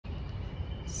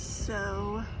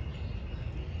so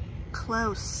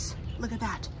close. Look at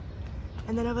that.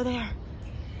 And then over there,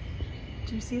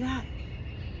 do you see that?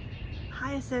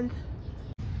 Hyacinth.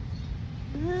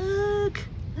 Look,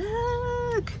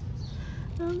 look.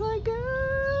 Oh my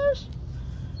gosh.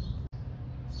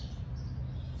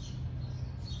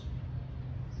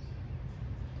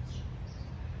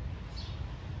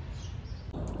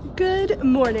 Good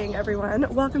morning, everyone.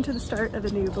 Welcome to the start of a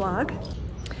new vlog.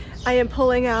 I am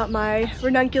pulling out my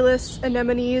ranunculus,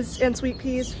 anemones, and sweet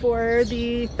peas for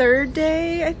the third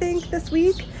day, I think, this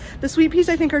week. The sweet peas,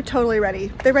 I think, are totally ready.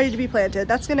 They're ready to be planted.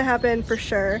 That's gonna happen for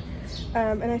sure.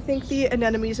 And I think the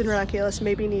anemones and ranunculus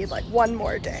maybe need like one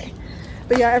more day.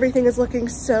 But yeah, everything is looking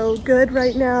so good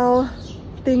right now.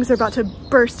 Things are about to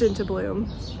burst into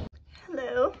bloom.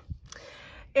 Hello.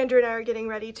 Andrew and I are getting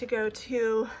ready to go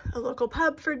to a local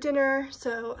pub for dinner,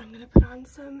 so I'm gonna put on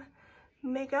some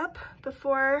makeup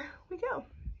before we go.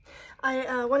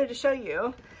 I wanted to show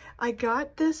you, I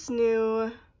got this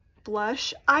new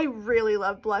blush. I really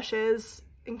love blushes,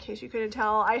 in case you couldn't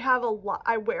tell. I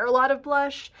wear a lot of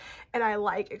blush, and I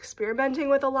like experimenting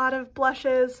with a lot of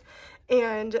blushes,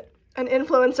 and an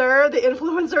influencer, the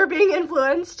influencer being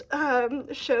influenced,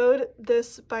 showed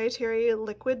this by Terry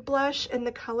liquid blush, and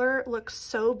the color looks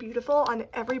so beautiful on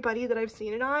everybody that I've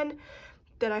seen it on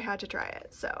that I had to try it.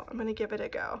 So I'm gonna give it a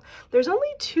go. There's only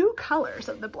two colors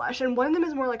of the blush, and one of them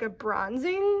is more like a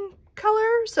bronzing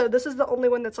color. So this is the only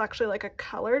one that's actually like a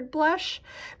colored blush,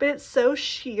 but it's so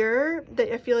sheer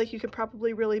that I feel like you could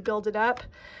probably really build it up.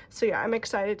 So yeah, I'm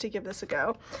excited to give this a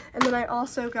go. And then I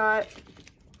also got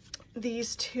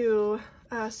these two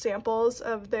samples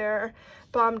of their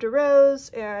Baume de Rose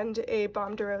and a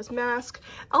Baume de Rose mask.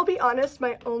 I'll be honest,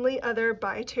 my only other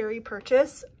by Terry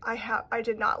purchase I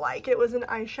did not like. It was an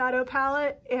eyeshadow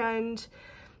palette, and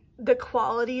the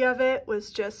quality of it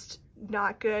was just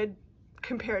not good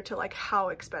compared to like how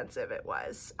expensive it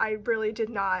was. I really did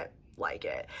not like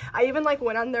it. I even like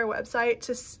went on their website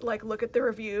to like look at the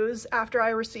reviews after I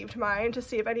received mine to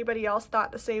see if anybody else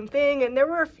thought the same thing, and there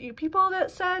were a few people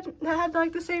that said that had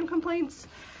like the same complaints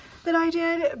that I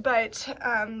did, but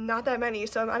not that many.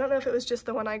 So I don't know if it was just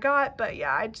the one I got, but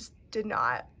yeah, I just did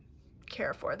not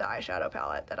care for the eyeshadow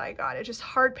palette that I got. It just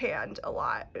hard panned a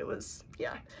lot. It was,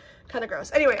 yeah, kind of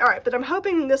gross. Anyway, all right, but I'm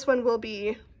hoping this one will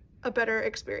be a better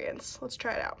experience. Let's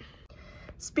try it out.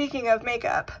 Speaking of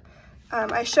makeup,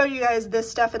 I showed you guys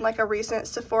this stuff in like a recent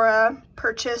Sephora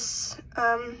purchase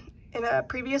in a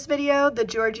previous video, the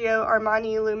Giorgio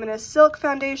Armani Luminous Silk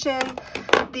Foundation,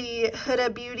 the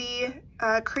Huda Beauty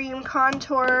cream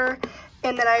contour,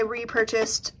 and then I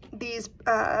repurchased these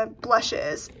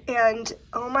blushes, and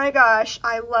oh my gosh,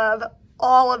 I love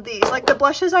all of these. Like the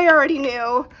blushes I already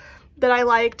knew that I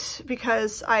liked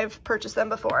because I've purchased them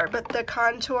before, but the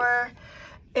contour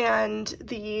and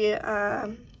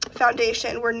the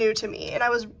foundation were new to me, and I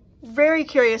was very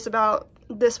curious about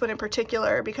this one in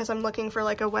particular because I'm looking for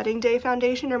like a wedding day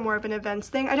foundation or more of an events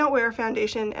thing. I don't wear a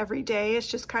foundation every day. It's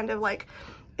just kind of like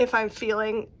if I'm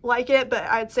feeling like it, but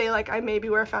I'd say like I maybe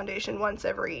wear foundation once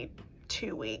every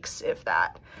 2 weeks, if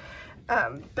that.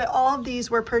 But all of these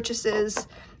were purchases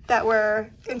that were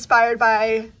inspired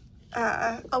by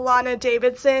Alana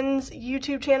Davidson's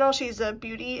YouTube channel. She's a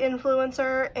beauty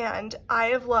influencer, and I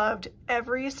have loved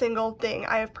every single thing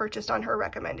I have purchased on her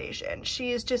recommendation.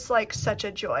 She is just like such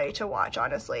a joy to watch,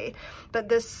 honestly. But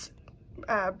this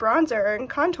bronzer and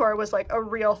contour was like a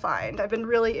real find. I've been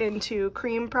really into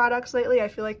cream products lately. I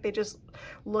feel like they just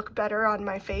look better on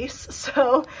my face.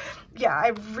 So yeah,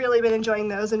 I've really been enjoying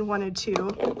those and wanted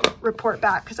to report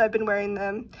back because I've been wearing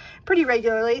them pretty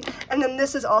regularly. And then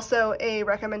this is also a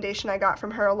recommendation I got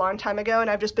from her a long time ago, and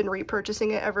I've just been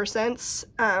repurchasing it ever since.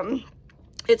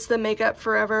 It's the Makeup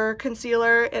Forever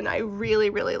concealer, and I really,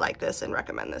 really like this and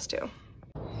recommend this too.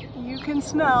 You can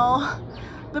smell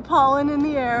the pollen in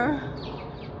the air.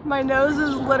 My nose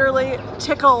is literally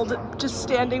tickled just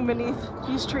standing beneath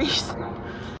these trees.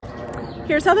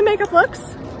 Here's how the makeup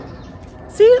looks.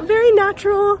 See, very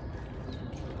natural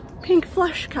pink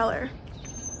flush color.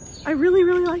 I really,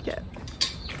 really like it.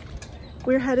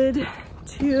 We're headed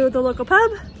to the local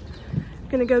pub.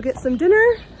 Gonna go get some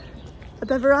dinner, a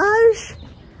beverage.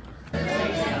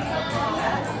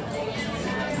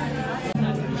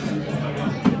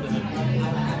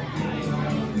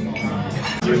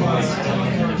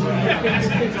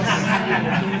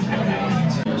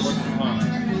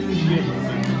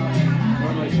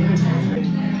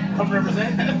 Come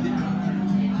represent.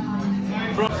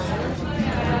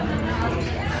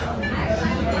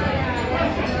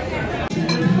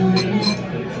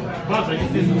 Plus, I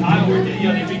just did some tile work.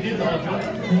 Yeah, they redid the whole joint.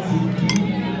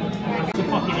 It's a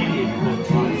fucking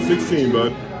idiot. 16,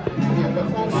 bud.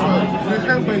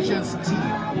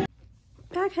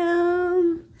 Back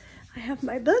home. I have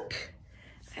my book,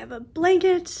 I have a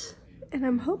blanket, and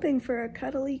I'm hoping for a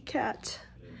cuddly cat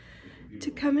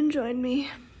to come and join me.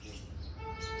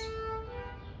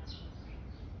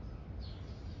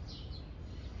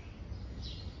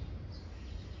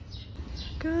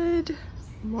 Good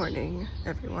morning,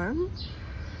 everyone.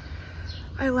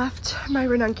 I left my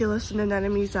ranunculus and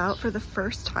anemones out for the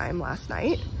first time last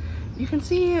night. You can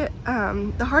see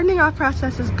the hardening off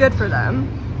process is good for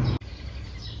them.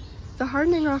 The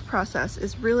hardening off process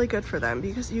is really good for them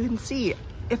because you can see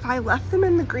if I left them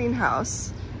in the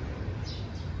greenhouse,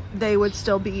 they would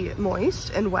still be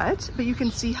moist and wet, but you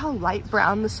can see how light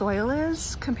brown the soil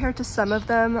is compared to some of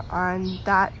them on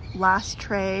that last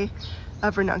tray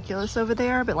of ranunculus over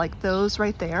there, but like those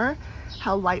right there,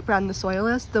 how light brown the soil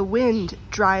is, the wind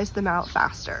dries them out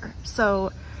faster.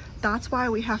 So that's why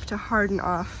we have to harden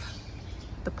off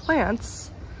the plants,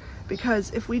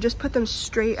 because if we just put them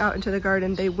straight out into the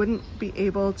garden, they wouldn't be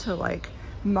able to like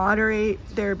moderate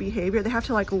their behavior. They have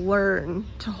to like learn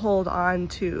to hold on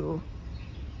to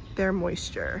their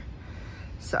moisture.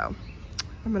 So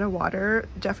I'm gonna water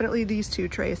definitely these 2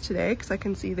 trays today because I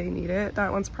can see they need it.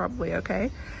 That one's probably okay.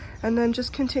 And then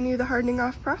just continue the hardening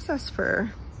off process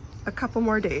for a couple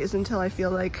more days until I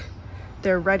feel like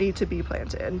they're ready to be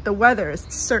planted. The weather is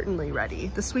certainly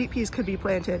ready. The sweet peas could be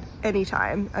planted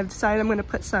anytime. I've decided I'm gonna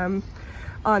put some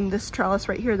on this trellis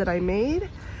right here that I made.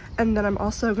 And then I'm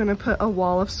also gonna put a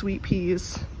wall of sweet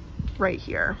peas right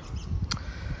here.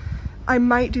 I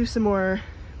might do some more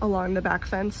along the back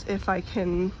fence if I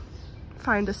can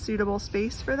find a suitable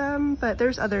space for them, but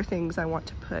there's other things I want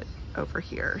to put over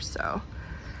here. So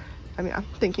I mean, I'm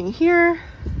thinking here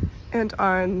and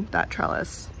on that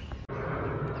trellis.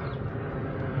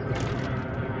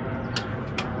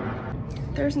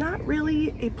 There's not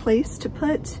really a place to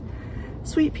put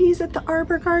sweet peas at the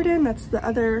arbor garden. That's the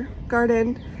other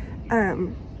garden.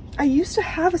 I used to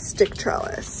have a stick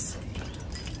trellis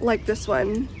like this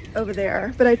one over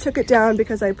there, but I took it down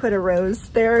because I put a rose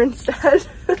there instead.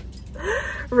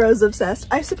 Rose obsessed.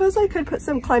 I suppose I could put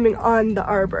some climbing on the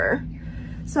arbor.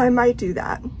 So I might do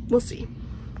that. We'll see.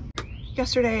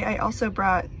 Yesterday, I also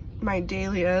brought my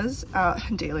dahlias. I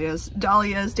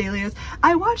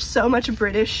watch so much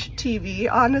British TV,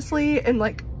 honestly, and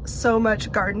like so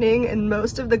much gardening, and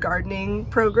most of the gardening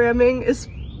programming is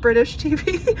British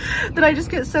TV that I just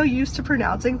get so used to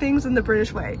pronouncing things in the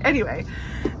British way. Anyway,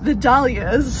 the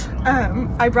dahlias,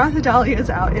 I brought the dahlias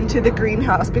out into the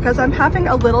greenhouse because I'm having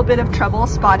a little bit of trouble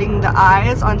spotting the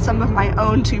eyes on some of my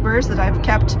own tubers that I've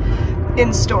kept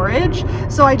in storage,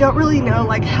 so I don't really know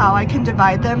like how I can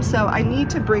divide them. So I needed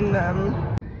to bring them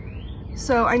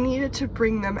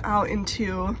out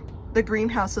into the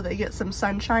greenhouse so they get some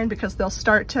sunshine, because they'll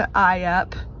start to eye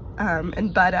up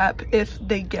and bud up if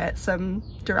they get some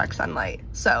direct sunlight,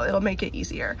 so it'll make it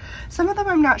easier. Some of them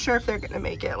I'm not sure if they're gonna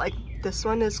make it. Like this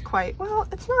one is quite, well,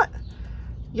 it's not,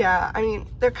 yeah, I mean,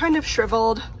 they're kind of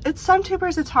shriveled. Some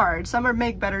tubers it's hard. Some are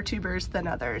make better tubers than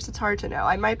others. It's hard to know.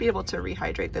 I might be able to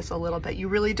rehydrate this a little bit. You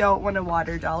really don't want to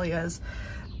water dahlias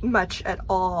much at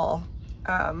all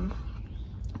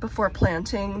before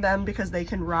planting them, because they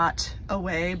can rot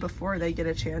away before they get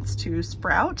a chance to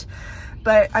sprout.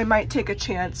 But I might take a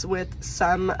chance with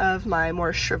some of my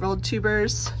more shriveled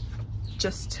tubers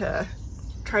just to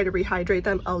try to rehydrate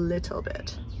them a little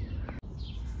bit.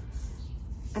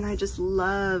 And I just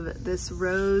love this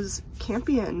rose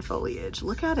campion foliage.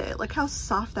 Look at it, look how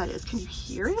soft that is. Can you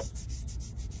hear it?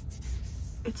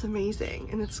 It's amazing.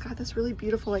 And it's got this really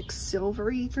beautiful like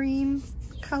silvery green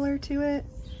color to it.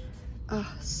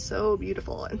 Oh, so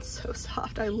beautiful and so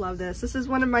soft. I love this. This is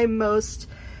one of my most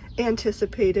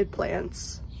anticipated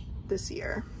plants this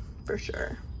year, for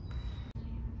sure.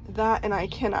 That, and I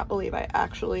cannot believe I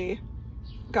actually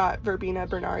got Verbena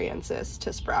bernariensis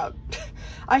to sprout.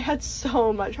 I had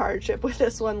so much hardship with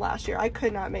this one last year. I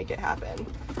could not make it happen.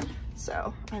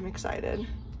 So I'm excited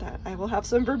that I will have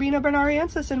some Verbena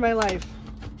bernariensis in my life.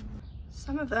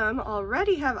 Some of them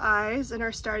already have eyes and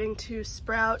are starting to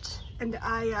sprout and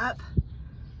eye up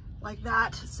like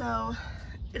that. So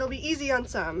it'll be easy on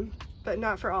some, but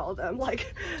not for all of them.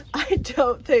 Like, I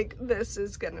don't think this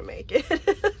is gonna make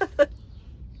it.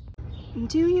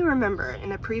 Do you remember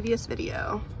in a previous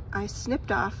video, I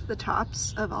snipped off the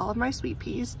tops of all of my sweet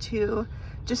peas to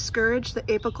discourage the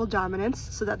apical dominance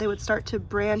so that they would start to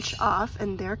branch off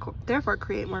and therefore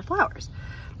create more flowers.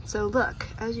 So look,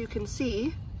 as you can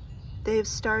see, they've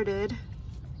started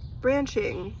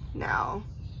branching now.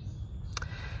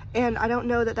 And I don't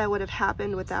know that that would have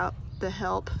happened without the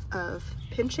help of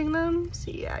pinching them.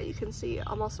 See, yeah, you can see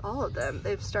almost all of them.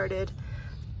 They've started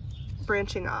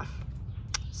branching off.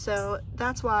 So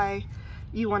that's why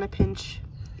you want to pinch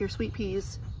your sweet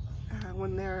peas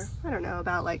when they're, I don't know,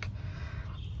 about like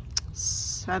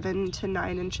 7 to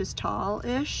 9 inches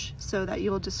tall-ish, so that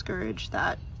you'll discourage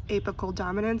that apical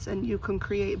dominance and you can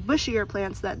create bushier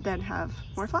plants that then have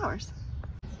more flowers.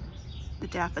 The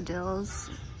daffodils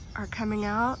are coming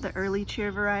out, the early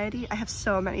cheer variety. I have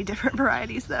so many different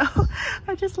varieties though.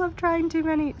 I just love trying too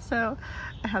many. So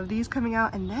I have these coming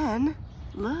out, and then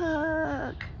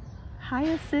look,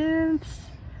 hyacinths.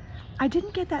 I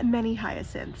didn't get that many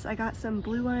hyacinths. I got some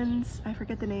blue ones, I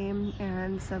forget the name,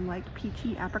 and some like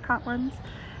peachy apricot ones,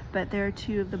 but there are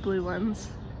 2 of the blue ones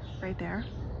right there.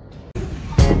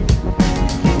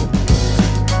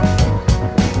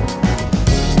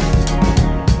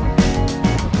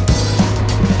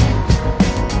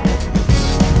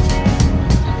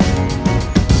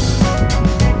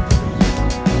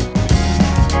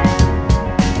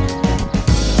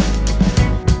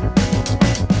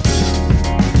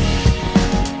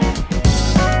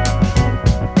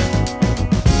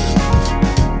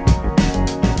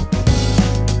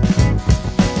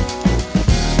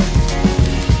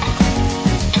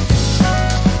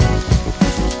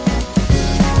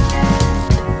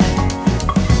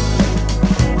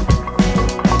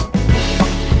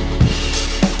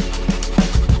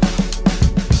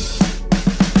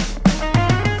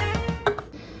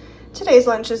 Today's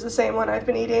lunch is the same one I've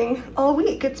been eating all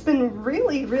week. It's been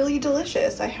really, really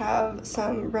delicious. I have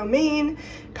some romaine,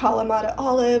 Kalamata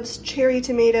olives, cherry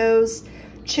tomatoes,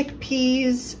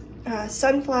 chickpeas,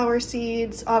 sunflower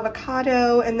seeds,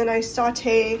 avocado, and then I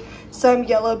saute some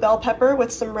yellow bell pepper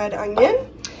with some red onion.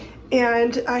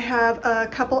 And I have a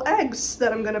couple eggs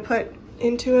that I'm gonna put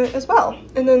into it as well.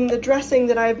 And then the dressing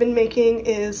that I've been making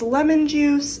is lemon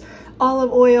juice,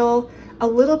 olive oil, a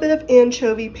little bit of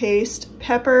anchovy paste,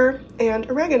 pepper, and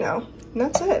oregano. And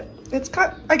that's it. It's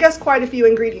got, I guess, quite a few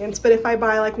ingredients, but if I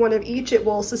buy like one of each, it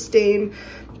will sustain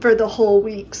for the whole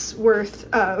week's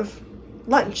worth of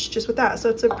lunch just with that.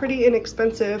 So it's a pretty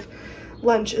inexpensive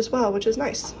lunch as well, which is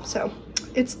nice. So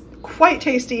it's quite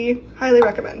tasty, highly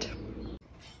recommend.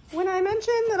 When I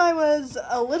mentioned that I was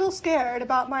a little scared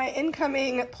about my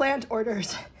incoming plant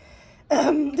orders,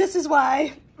 this is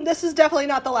why. This is definitely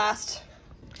not the last.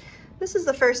 This is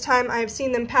the first time I've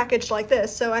seen them packaged like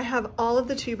this. So I have all of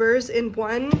the tubers in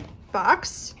one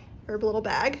box or little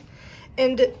bag,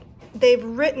 and they've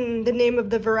written the name of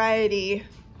the variety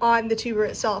on the tuber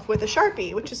itself with a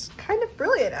Sharpie, which is kind of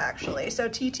brilliant actually. So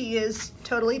TT is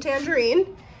totally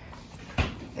tangerine.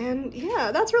 And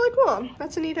yeah, that's really cool.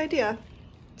 That's a neat idea.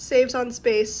 Saves on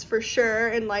space for sure,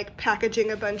 and like packaging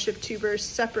a bunch of tubers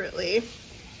separately.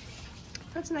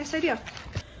 That's a nice idea.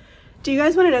 Do you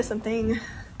guys want to know something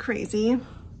crazy?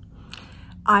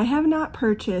 I have not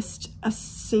purchased a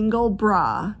single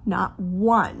bra, not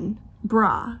one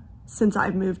bra, since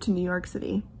I've moved to New York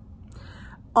City.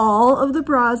 All of the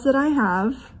bras that I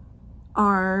have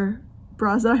are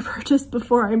bras that I purchased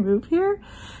before I moved here.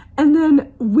 And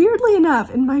then weirdly enough,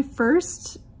 in my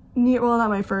first, well, not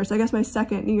my first, I guess my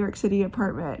second New York City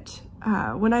apartment,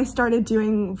 when I started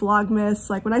doing Vlogmas,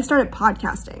 like when I started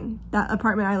podcasting, that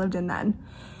apartment I lived in then,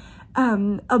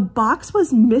 a box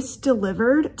was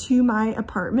misdelivered to my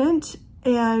apartment,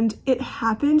 and it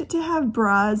happened to have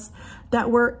bras that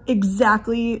were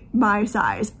exactly my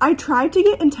size. I tried to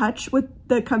get in touch with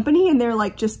the company and they're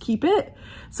like, just keep it.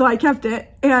 So I kept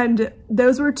it, and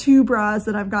those were 2 bras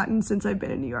that I've gotten since I've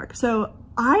been in New York. So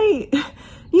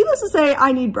needless to say,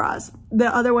 I need bras. The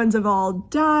other ones have all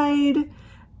died.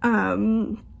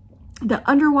 The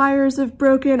underwires have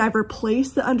broken. I've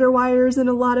replaced the underwires in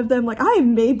a lot of them. Like, I have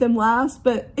made them last,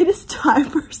 but it is time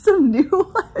for some new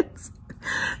ones.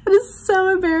 It is so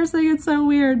embarrassing. It's so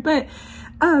weird. But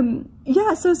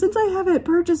yeah, so since I haven't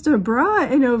purchased a bra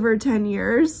in over 10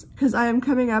 years, because I am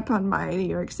coming up on my New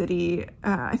York City,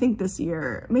 I think this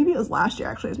year, maybe it was last year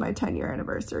actually, is my 10-year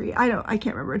anniversary. I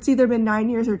can't remember. It's either been 9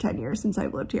 years or 10 years since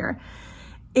I've lived here.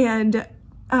 And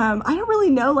I don't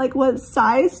really know like what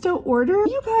size to order.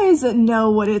 You guys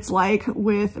know what it's like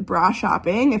with bra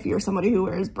shopping. If you're somebody who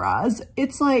wears bras,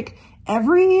 it's like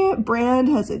every brand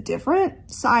has a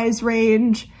different size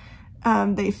range.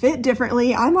 They fit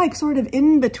differently. I'm like sort of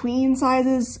in between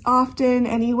sizes often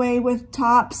anyway with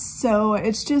tops. So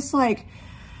it's just like,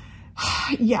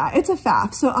 yeah, it's a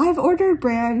faff. So I've ordered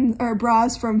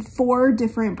bras from 4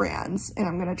 different brands, and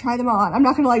I'm going to try them all on. I'm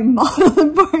not going to like model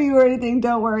them for you or anything.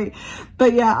 Don't worry.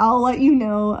 But yeah, I'll let you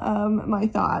know, my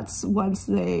thoughts once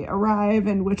they arrive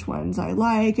and which ones I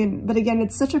like. But again,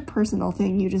 it's such a personal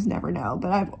thing. You just never know.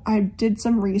 But I did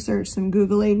some research, some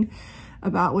Googling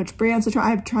about which brands to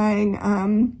try. I'm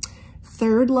trying,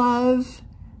 Third Love,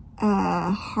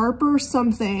 Harper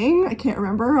something, I can't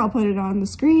remember, I'll put it on the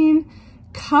screen,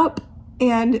 cup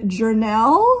and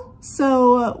journal.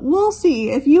 So we'll see.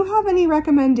 If you have any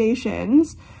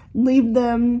recommendations, leave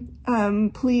them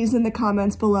please in the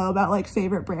comments below about like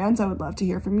favorite brands. I would love to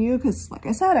hear from you because like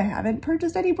I said, I haven't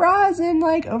purchased any bras in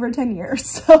like over 10 years.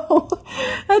 So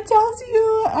that tells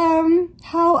you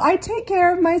how I take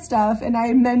care of my stuff, and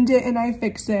I mend it and I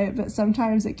fix it, but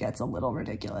sometimes it gets a little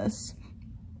ridiculous.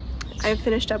 I've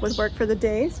finished up with work for the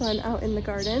day, so I'm out in the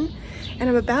garden and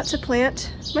I'm about to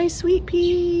plant my sweet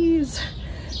peas.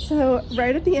 So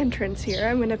right at the entrance here,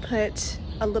 I'm gonna put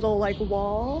a little like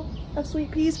wall of sweet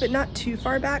peas, but not too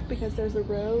far back because there's a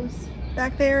rose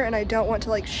back there and I don't want to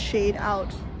like shade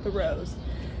out the rose.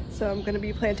 So I'm gonna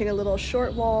be planting a little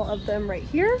short wall of them right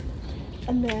here.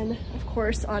 And then of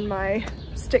course on my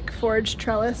stick forged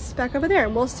trellis back over there.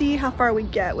 And we'll see how far we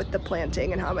get with the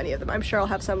planting and how many of them. I'm sure I'll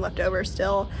have some left over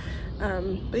still.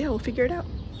 But yeah, we'll figure it out.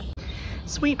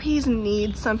 Sweet peas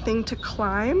need something to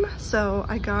climb. So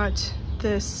I got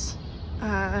this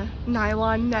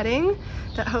nylon netting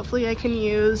that hopefully I can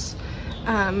use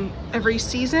every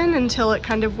season until it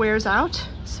kind of wears out.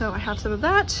 So I have some of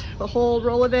that, the whole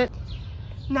roll of it.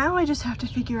 Now I just have to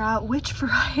figure out which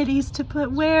varieties to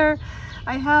put where.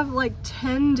 I have like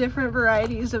 10 different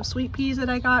varieties of sweet peas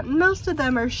that I got. Most of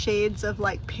them are shades of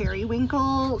like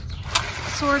periwinkle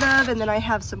sort of, and then I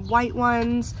have some white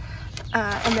ones.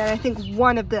 And then I think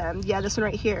one of them, yeah, this one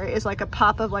right here, is like a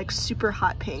pop of like super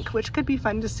hot pink, which could be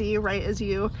fun to see right as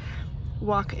you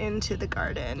walk into the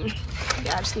garden.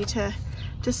 Yeah, I just need to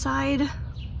decide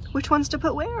which ones to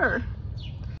put where.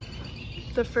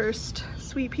 The first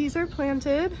sweet peas are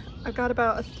planted. I've got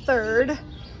about a third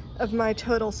of my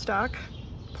total stock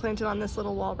planted on this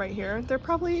little wall right here. They're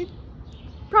probably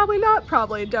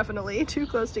definitely too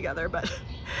close together, but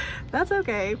that's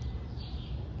okay.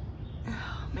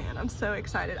 Man, I'm so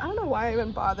excited. I don't know why I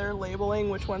even bother labeling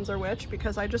which ones are which,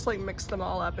 because I just like mix them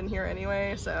all up in here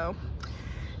anyway, so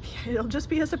yeah, it'll just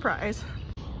be a surprise.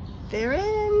 They're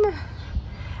in.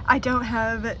 I don't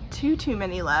have too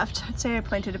many left. I'd say I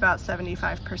planted about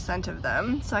 75% of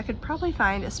them, so I could probably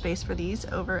find a space for these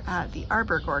over at the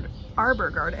arbor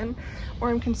garden, or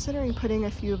I'm considering putting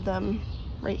a few of them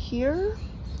right here.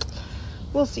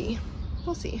 We'll see.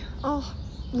 We'll see. I'll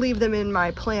leave them in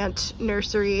my plant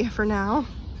nursery for now.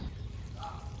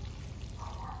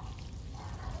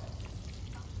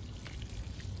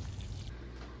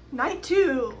 Night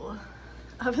 2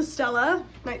 of Estella,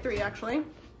 night 3 actually.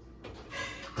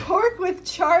 Pork with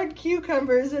charred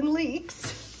cucumbers and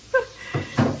leeks,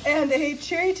 and a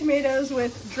cherry tomatoes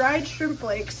with dried shrimp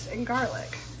flakes and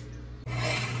garlic.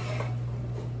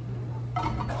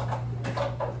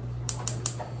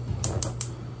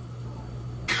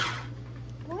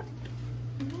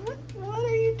 What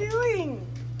are you doing?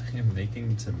 I am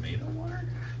making tomato water.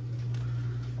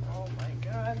 Oh my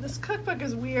god, this cookbook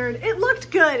is weird. It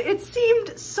looked good. It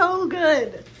seemed so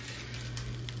good.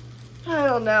 I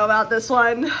don't know about this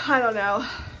one. I don't know.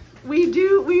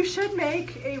 We should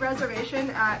make a reservation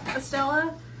at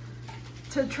Estella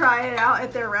to try it out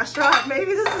at their restaurant.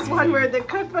 Maybe this is one where the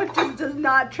cookbook just does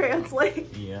not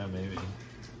translate. Yeah, maybe.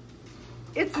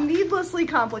 It's needlessly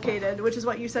complicated, which is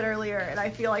what you said earlier, and I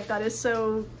feel like that is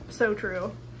so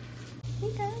true.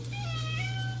 Okay.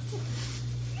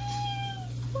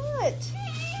 What?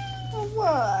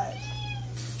 What?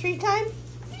 Treat time?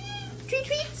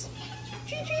 Treats?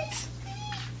 Treats?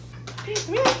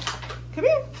 Come here. Come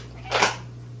here.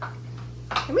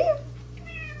 Come here.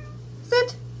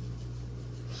 Sit.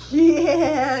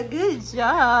 Yeah, good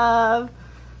job.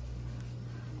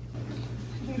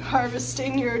 Are you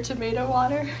harvesting your tomato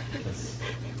water? Yes.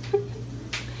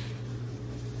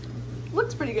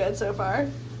 Looks pretty good so far.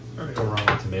 Never go wrong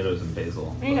with tomatoes and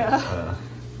basil. But, Yeah.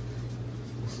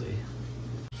 We'll see.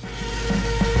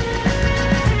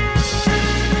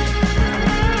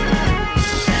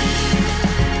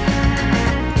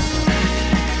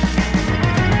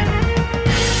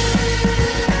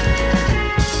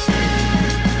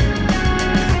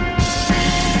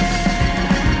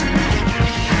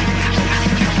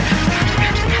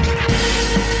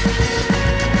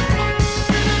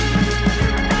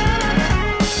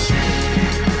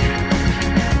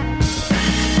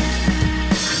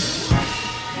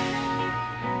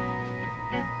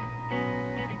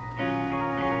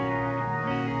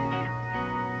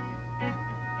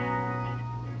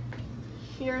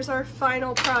 Here's our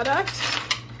final product.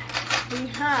 We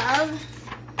have,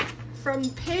 from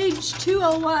page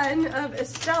 201 of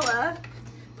Estella,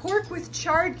 pork with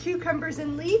charred cucumbers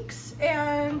and leeks,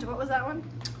 and what was that one?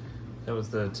 That was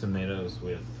the tomatoes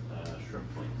with shrimp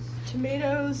flakes.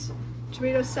 Tomatoes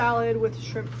tomato salad with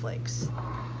shrimp flakes.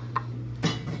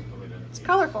 It's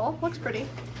colorful, looks pretty.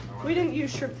 We didn't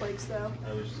use shrimp flakes though.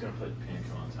 I was just gonna put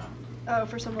panko on top. Oh,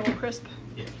 for some little crisp?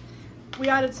 Yeah. We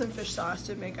added some fish sauce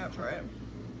to make up for it.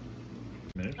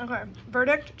 Minute? Okay,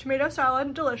 verdict, tomato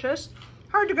salad, delicious.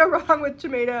 Hard to go wrong with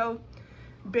tomato,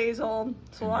 basil,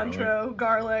 cilantro,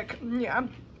 garlic. Yeah.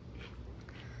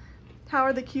 How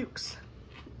are the cukes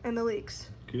and the leeks?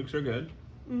 Cukes are good.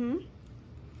 Mm-hmm.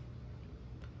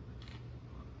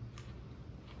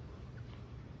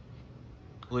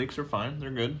 Leeks are fine,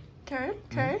 they're good. Okay,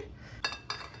 okay.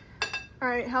 All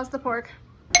right, how's the pork?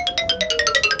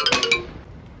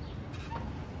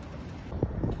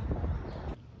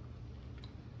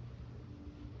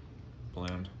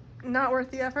 Bland. Not worth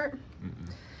the effort?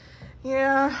 Mm-mm.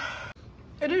 Yeah.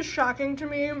 It is shocking to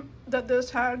me that this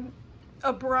had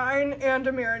a brine and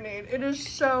a marinade. It is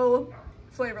so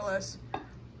flavorless.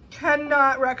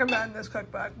 Cannot recommend this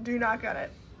cookbook. Do not get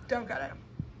it. Don't get it.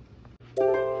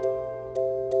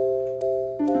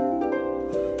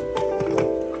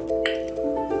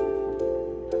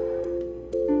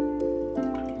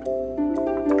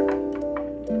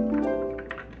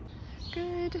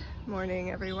 Good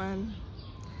morning, everyone.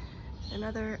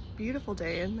 Another beautiful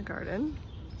day in the garden.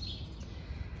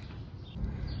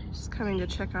 Just coming to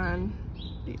check on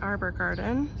the arbor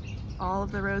garden. All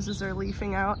of the roses are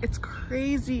leafing out. It's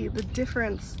crazy the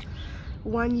difference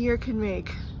 1 year can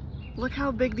make. Look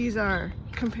how big these are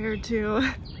compared to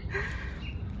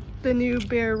the new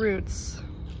bare roots.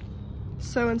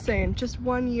 So insane, just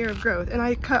 1 year of growth. And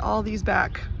I cut all these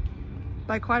back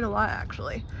by quite a lot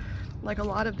actually. Like a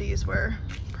lot of these were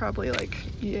probably like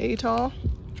yay tall.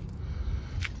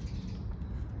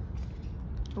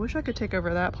 I wish I could take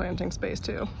over that planting space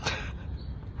too.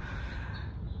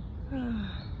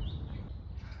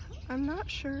 I'm not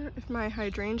sure if my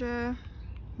hydrangea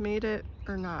made it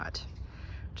or not,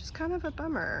 which is kind of a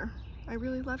bummer. I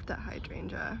really loved that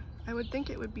hydrangea. I would think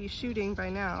it would be shooting by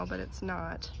now, but it's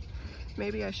not.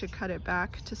 Maybe I should cut it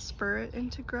back to spur it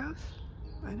into growth.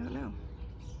 I don't know.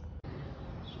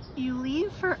 You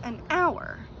leave for an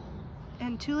hour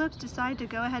and tulips decide to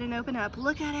go ahead and open up.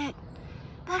 Look at it.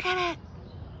 Look at it.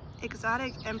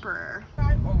 Exotic Emperor.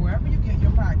 Or wherever you get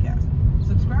your podcast.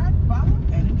 Subscribe, follow,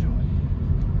 and enjoy.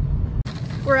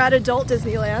 We're at adult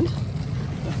Disneyland.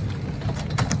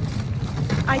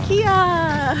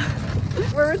 Ikea!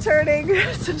 We're returning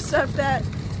some stuff that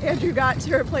Andrew got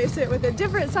to replace it with a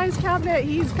different size cabinet.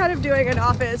 He's kind of doing an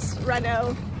office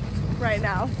reno right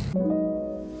now.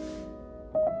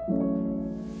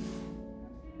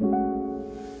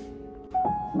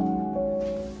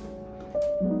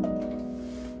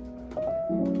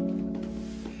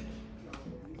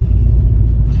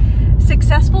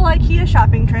 Successful Ikea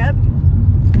shopping trip.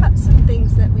 Got some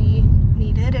things that we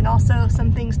needed and also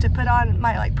some things to put on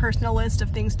my like personal list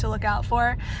of things to look out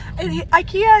for.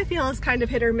 Ikea I feel is kind of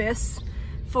hit or miss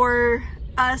for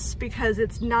us because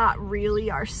it's not really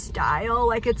our style.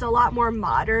 Like it's a lot more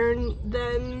modern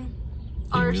than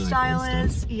our style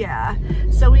is. Yeah.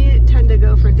 So we tend to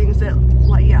go for things that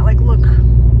like look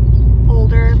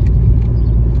older.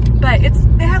 But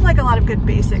they have like a lot of good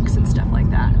basics and stuff like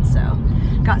that. So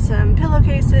got some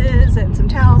pillowcases and some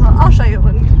towels. I'll show you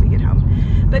when we get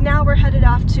home. But now we're headed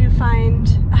off to find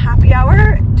a happy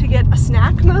hour to get a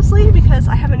snack mostly because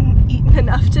I haven't eaten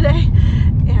enough today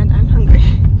and I'm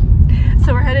hungry.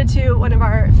 So we're headed to one of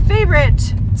our favorite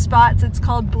spots. It's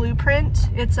called Blueprint.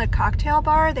 It's a cocktail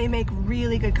bar. They make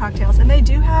really good cocktails and they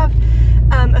do have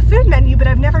a food menu, but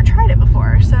I've never tried it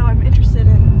before. So I'm interested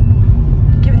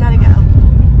in giving that a go.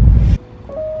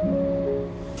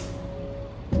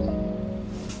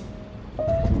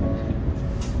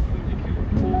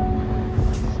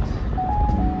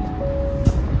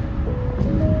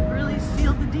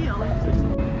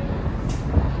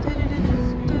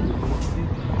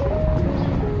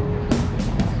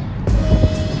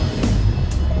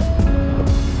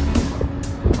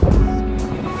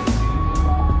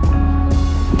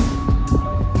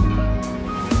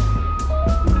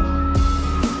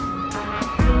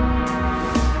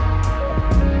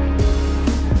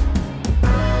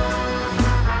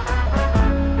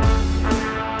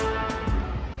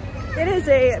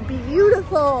 A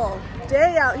beautiful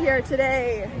day out here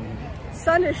today.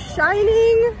 Sun is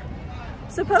shining.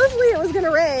 Supposedly it was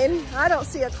gonna rain. I don't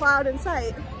see a cloud in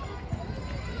sight.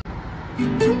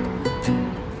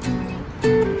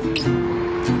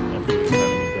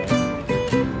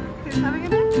 Who's having a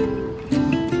day?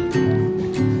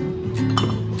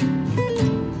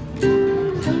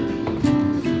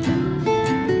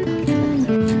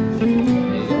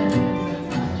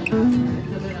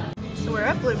 So we're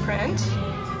at Blueprint.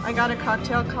 I got a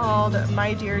cocktail called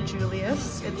My Dear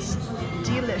Julius. It's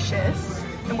delicious.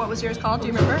 And what was yours called? Do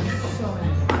you remember?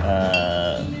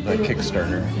 The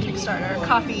Kickstarter. Kickstarter.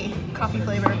 Coffee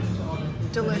flavor.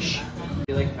 Delish.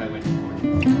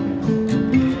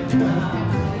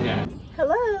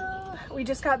 Hello. We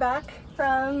just got back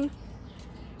from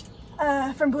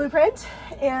Blueprint,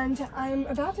 and I'm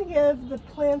about to give the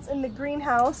plants in the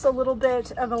greenhouse a little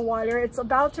bit of a water. It's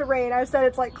about to rain. I said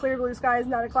it's like clear blue skies,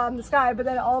 not a cloud in the sky, but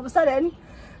then all of a sudden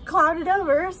clouded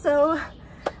over, so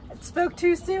it spoke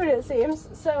too soon, it seems.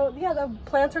 So yeah, the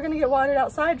plants are gonna get watered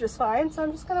outside just fine, so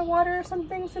I'm just gonna water some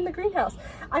things in the greenhouse.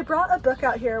 I brought a book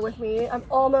out here with me. I'm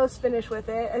almost finished with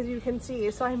it, as you can see,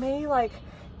 so I may like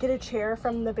get a chair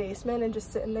from the basement and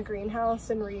just sit in the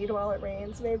greenhouse and read while it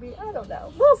rains, maybe. I don't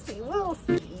know. We'll see. We'll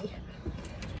see.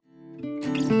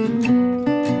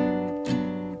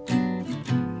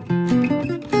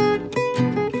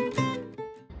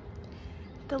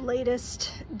 The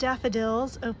latest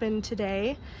daffodils opened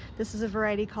today. This is a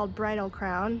variety called Bridal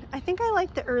Crown. I think I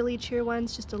like the early cheer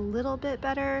ones just a little bit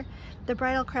better. The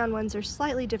Bridal Crown ones are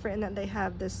slightly different in that they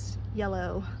have this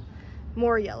yellow,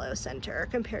 more yellow center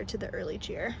compared to the early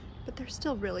cheer, but they're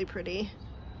still really pretty.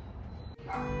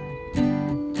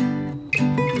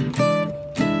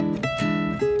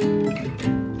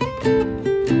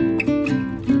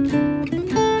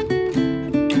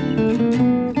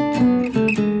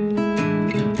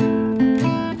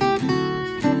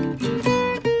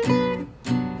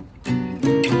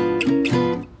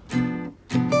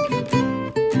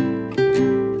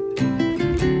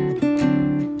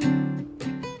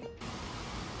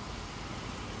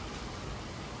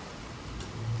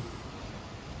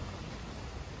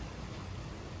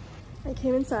 I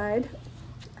came inside,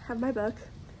 I have my book,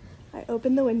 I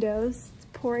opened the windows, it's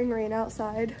pouring rain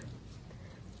outside.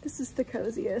 This is the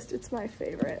coziest, it's my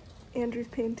favorite. Andrew's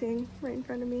painting right in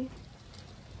front of me.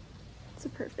 It's a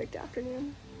perfect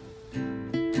afternoon.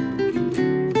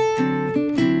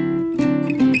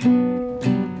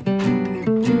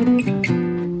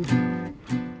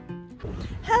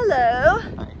 Hello!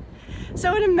 Hi.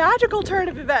 So in a magical turn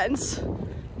of events,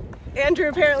 Andrew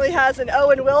apparently has an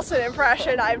Owen Wilson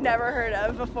impression I've never heard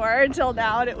of before until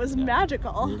now, and it was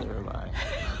magical. Neither have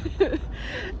I.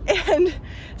 And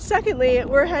secondly,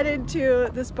 we're headed to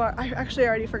this bar. I actually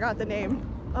already forgot the name.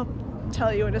 I'll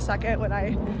tell you in a second when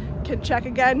I can check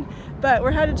again. But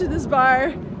we're headed to this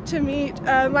bar to meet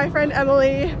my friend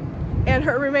Emily and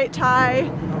her roommate Ty,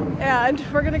 and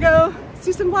we're gonna go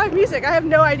see some live music. I have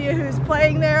no idea who's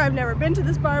playing there. I've never been to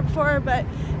this bar before, but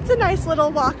it's a nice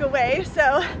little walk away.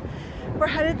 So we're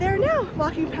headed there now,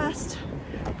 walking past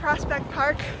Prospect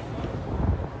Park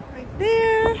right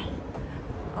there.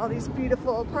 All these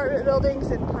beautiful apartment buildings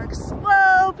in Park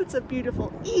Slope. It's a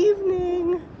beautiful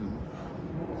evening.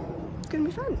 It's gonna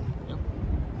be fun.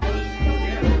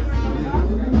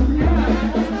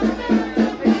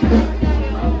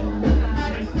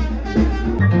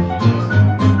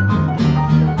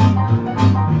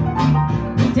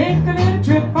 Take a little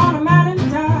trip on a mountain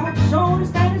top. Shoulder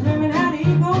standing, swimming out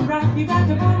Eagle Rock. You got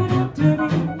to warm it up to me.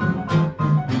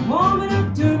 Warm it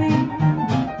up to me.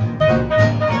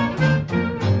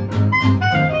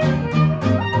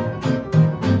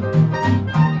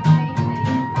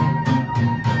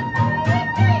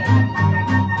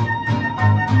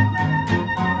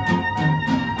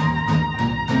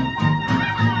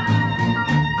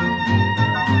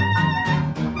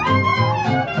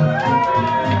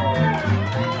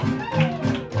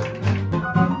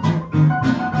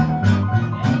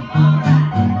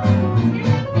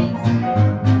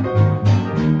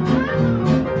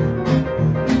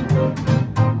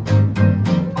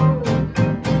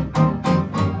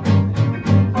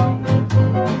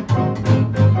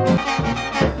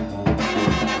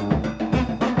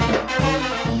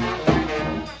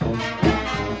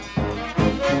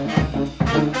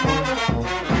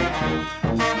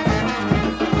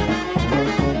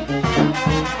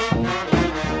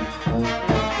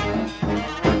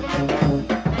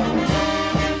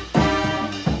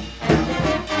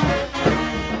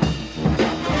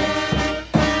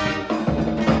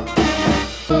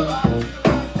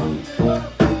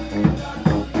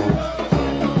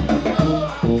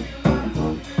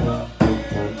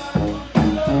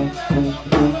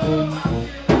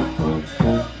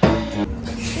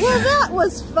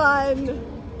 Was fun.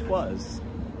 It was.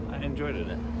 I enjoyed it.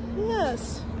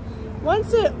 Yes.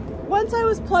 Once I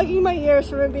was plugging my ears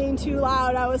from it being too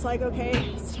loud, I was like,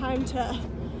 okay, it's time to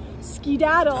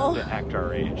skedaddle. Time to act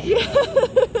our age.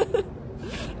 Yeah.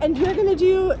 And you're gonna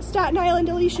do Staten Island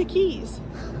Alicia Keys.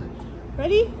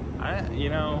 Ready?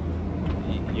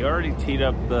 You already teed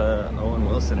up the Owen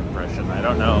Wilson impression. I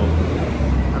don't know.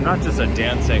 I'm not just a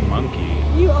dancing monkey.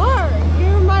 You are.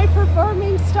 You're my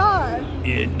performing star.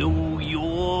 In New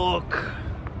York,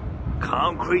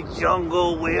 concrete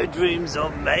jungle where dreams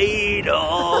are made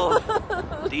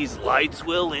of. These lights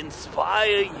will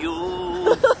inspire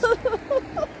you.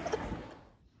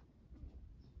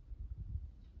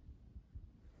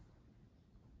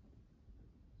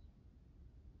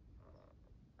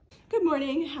 Good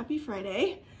morning, happy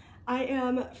Friday. I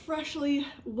am freshly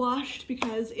washed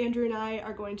because Andrew and I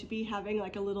are going to be having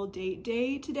like a little date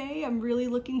day today. I'm really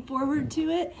looking forward to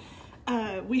it.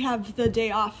 We have the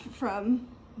day off from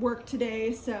work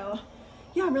today, so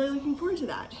yeah, I'm really looking forward to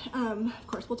that. Of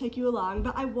course, we'll take you along,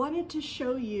 but I wanted to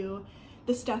show you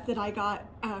the stuff that I got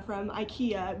from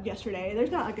Ikea yesterday.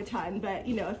 There's not like a ton, but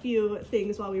you know, a few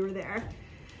things while we were there.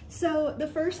 So the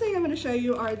first thing I'm going to show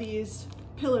you are these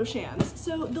pillow shams.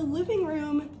 So the living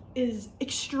room is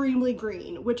extremely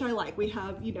green, which I like. We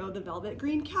have, you know, the velvet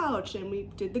green couch, and we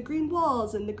did the green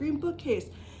walls and the green bookcase.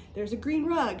 There's a green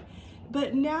rug.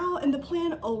 But now, and the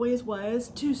plan always was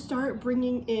to start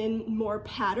bringing in more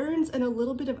patterns and a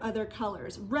little bit of other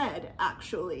colors. Red,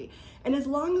 actually. And as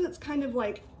long as it's kind of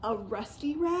like a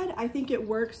rusty red, I think it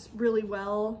works really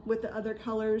well with the other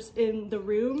colors in the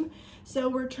room. So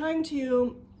we're trying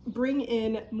to bring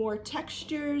in more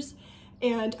textures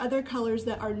and other colors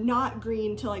that are not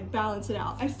green to like balance it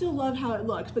out. I still love how it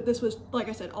looks, but this was, like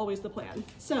I said, always the plan.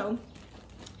 So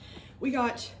we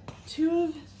got 2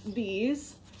 of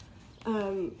these.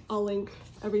 I'll link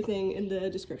everything in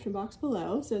the description box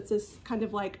below. So it's this kind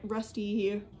of like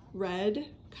rusty red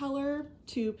color,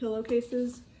 2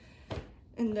 pillowcases.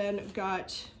 And then I've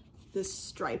got this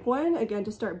stripe one, again,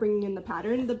 to start bringing in the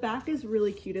pattern. The back is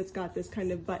really cute. It's got this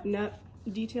kind of button-up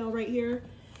detail right here.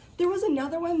 There was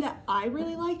another one that I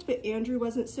really liked, but Andrew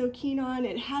wasn't so keen on.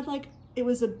 It had like, it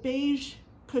was a beige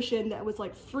cushion that was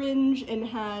like fringe and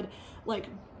had like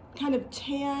kind of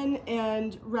tan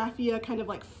and raffia kind of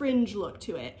like fringe look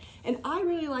to it. And I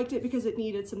really liked it because it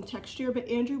needed some texture, but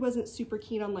Andrew wasn't super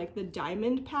keen on like the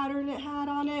diamond pattern it had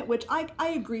on it, which I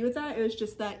agree with that. It was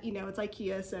just that, you know, it's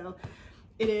Ikea, so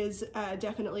it is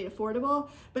definitely affordable,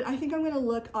 but I think I'm gonna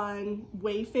look on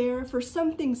Wayfair for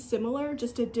something similar,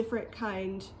 just a different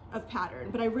kind of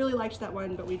pattern. But I really liked that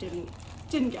one, but we didn't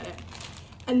get it.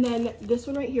 And then this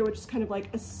one right here, which is kind of like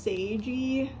a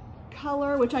sagey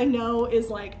color, which I know is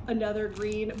like another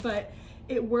green, but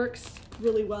it works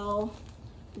really well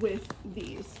with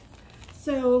these.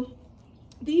 So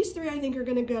these 3 I think are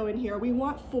gonna go in here. We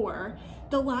want 4.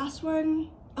 The last one,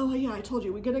 oh yeah, I told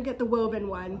you, we're gonna get the woven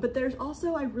one, but there's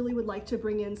also, I really would like to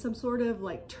bring in some sort of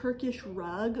like Turkish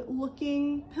rug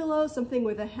looking pillow, something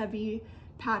with a heavy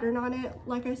pattern on it,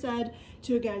 like I said,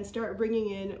 to again start bringing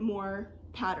in more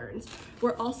patterns.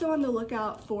 We're also on the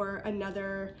lookout for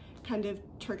another kind of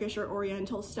Turkish or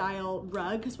Oriental style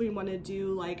rug, because we want to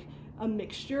do like a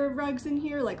mixture of rugs in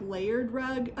here, like layered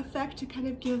rug effect, to kind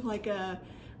of give like a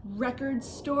record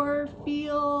store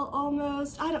feel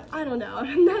almost. I don't know.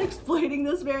 I'm not explaining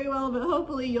this very well, but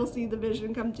hopefully you'll see the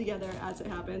vision come together as it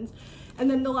happens. And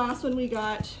then the last one we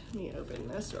got, let me open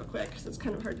this real quick because it's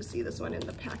kind of hard to see this one in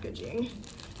the packaging.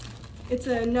 It's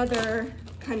another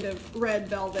kind of red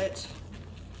velvet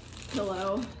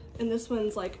pillow, and this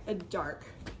one's like a dark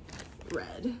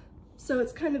red. So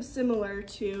it's kind of similar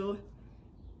to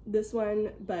this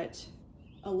one, but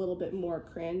a little bit more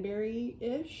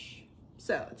cranberry-ish.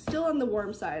 So it's still on the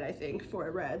warm side, I think, for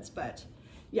reds, but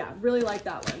yeah, really like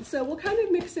that one. So we'll kind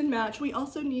of mix and match. We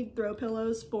also need throw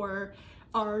pillows for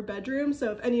our bedroom,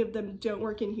 so if any of them don't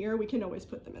work in here, we can always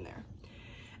put them in there.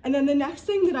 And then the next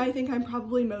thing that I think I'm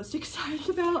probably most excited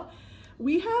about,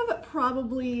 we have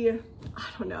probably, I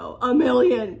don't know, a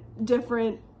million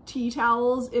different tea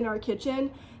towels in our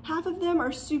kitchen. Half of them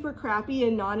are super crappy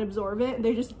and non-absorbent.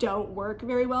 They just don't work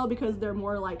very well because they're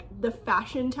more like the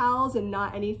fashion towels and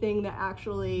not anything that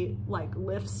actually like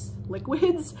lifts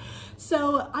liquids.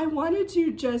 So I wanted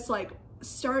to just like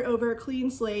start over, clean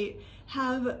slate,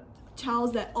 have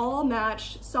towels that all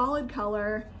match, solid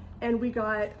color, and we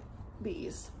got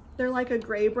these. They're like a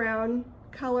gray brown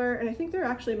color, and I think they're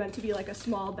actually meant to be like a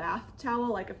small bath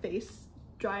towel, like a face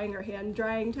drying or hand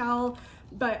drying towel,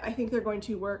 but I think they're going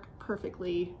to work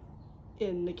perfectly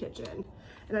in the kitchen.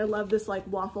 And I love this like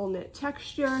waffle knit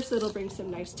texture, so it'll bring some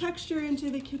nice texture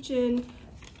into the kitchen.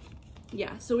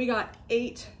 Yeah, so we got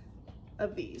 8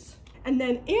 of these. And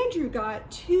then Andrew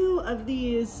got 2 of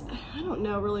these, I don't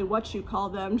know really what you call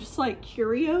them, just like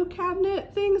curio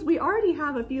cabinet things. We already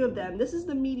have a few of them. This is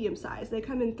the medium size. They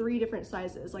come in 3 different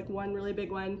sizes, like one really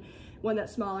big one, one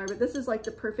that's smaller, but this is like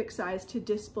the perfect size to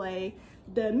display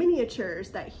the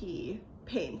miniatures that he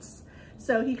paints.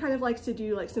 So he kind of likes to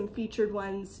do like some featured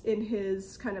ones in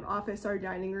his kind of office or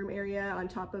dining room area on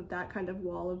top of that kind of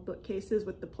wall of bookcases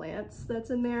with the plants that's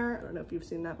in there. I don't know if you've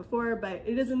seen that before, but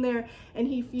it is in there. And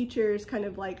he features kind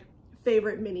of like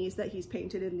favorite minis that he's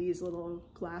painted in these little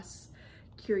glass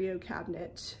curio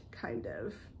cabinet kind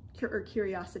of, or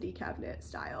curiosity cabinet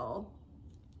style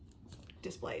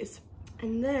displays.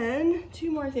 And then 2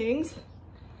 more things.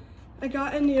 I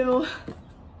got a new,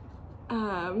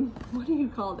 what do you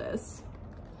call this?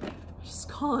 Just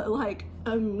call it like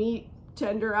a meat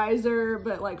tenderizer,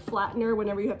 but like flattener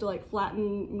whenever you have to like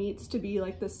flatten meats to be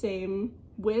like the same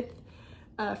width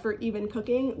for even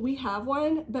cooking. We have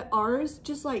one, but ours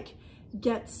just like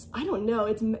gets, I don't know,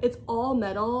 it's all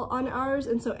metal on ours,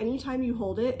 and so anytime you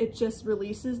hold it, it just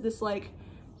releases this like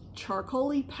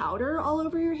charcoaly powder all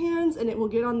over your hands, and it will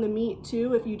get on the meat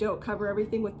too if you don't cover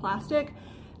everything with plastic.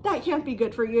 That can't be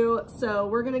good for you, so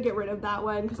we're gonna get rid of that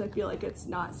one because I feel like it's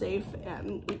not safe,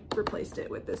 and we replaced it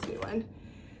with this new one.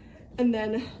 And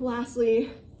then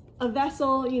lastly, a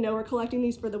vessel. You know, we're collecting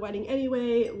these for the wedding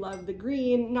anyway. Love the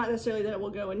green. Not necessarily that it will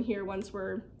go in here once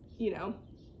we're, you know,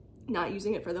 not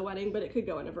using it for the wedding, but it could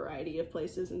go in a variety of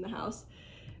places in the house.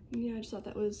 And yeah, I just thought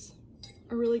that was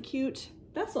a really cute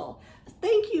vessel.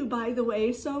 Thank you, by the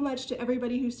way, so much to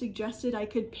everybody who suggested I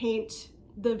could paint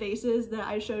the vases that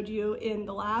I showed you in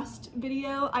the last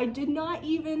video. I did not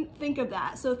even think of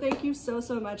that. So thank you so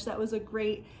much. That was a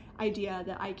great idea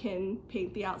that I can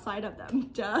paint the outside of them.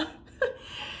 Duh.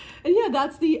 And yeah,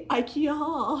 that's the Ikea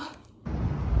haul.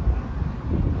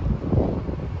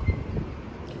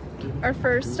 Our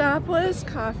first stop was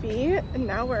coffee, and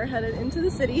now we're headed into the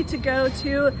city to go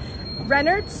to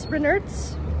Rennert's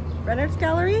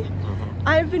Gallery.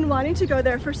 I've been wanting to go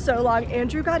there for so long.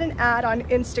 Andrew got an ad on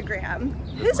Instagram.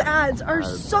 His ads are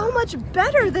so much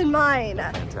better than mine.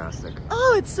 Fantastic.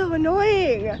 Oh, it's so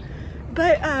annoying.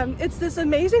 But it's this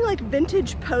amazing like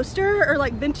vintage poster, or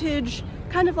like vintage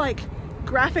kind of like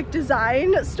graphic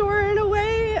design store in a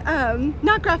way.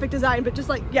 Not graphic design, but just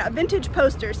like, yeah, vintage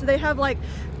posters. So they have like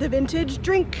the vintage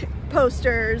drink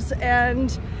posters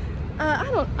and I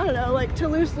don't know, like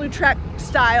Toulouse-Lautrec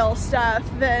style stuff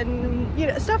and, you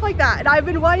know, stuff like that. And I've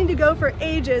been wanting to go for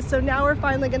ages, so now we're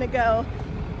finally gonna go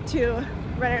to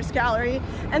Rennert's Gallery.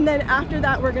 And then after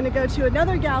that, we're gonna go to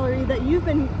another gallery that you've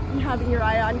been having your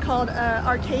eye on called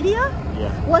Arcadia?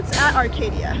 Yeah. What's at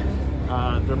Arcadia?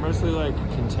 They're mostly like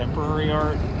contemporary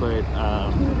art, but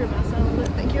Move your mouse out a little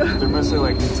bit, thank you. they're mostly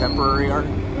like contemporary art,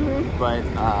 but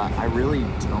I really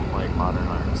don't like modern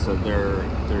art. So their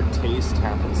taste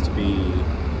happens to be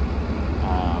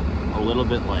a little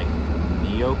bit like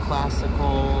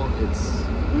neoclassical.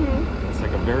 It's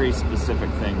like a very specific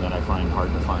thing that I find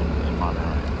hard to find in modern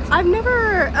art. I've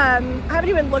never, I haven't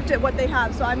even looked at what they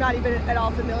have, so I'm not even at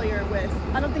all familiar with,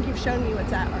 I don't think you've shown me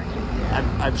what's at Arcadia.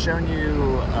 I've shown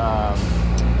you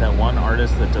that one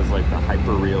artist that does like the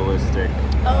hyper-realistic...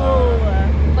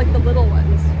 like the little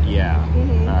ones. Yeah.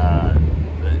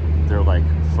 They're like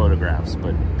photographs,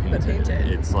 but painted.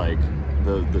 It's like,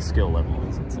 the skill level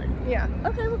is insane. Yeah,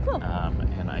 okay, well, cool.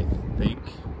 And I think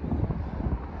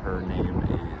her name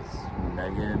is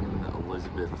Megan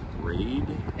Elizabeth Reid.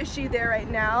 Is she there right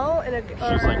now?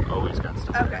 She's like always got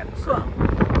stuff. Okay, cool.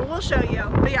 Well, we'll show you.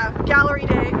 But yeah, gallery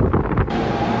day.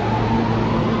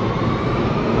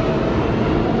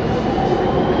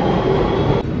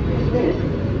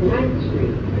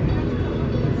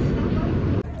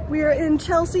 We are in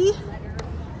Chelsea,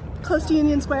 close to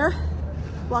Union Square,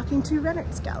 walking to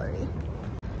Rennert's Gallery.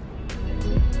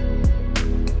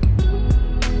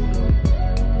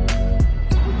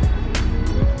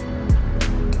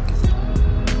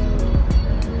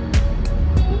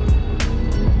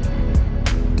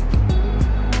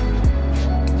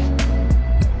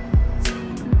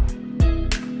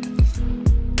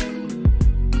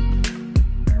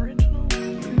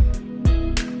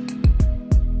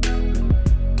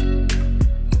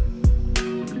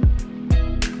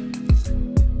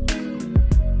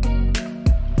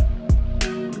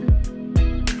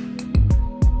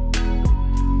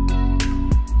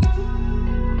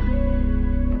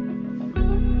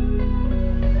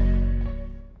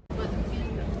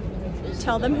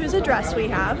 Tell them whose address we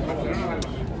have.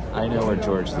 I know where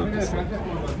George Lucas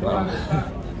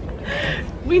lives.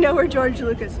 We know where George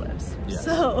Lucas lives. Yes.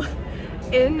 So,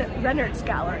 in Rennert's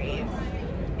Gallery,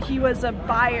 he was a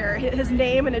buyer. His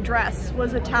name and address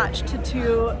was attached to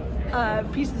 2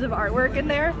 pieces of artwork in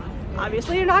there.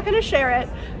 Obviously, you're not going to share it,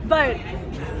 but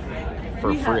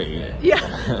For free.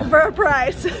 Yeah, for a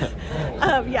price.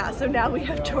 Yeah, so now we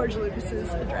have George Lucas's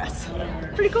address.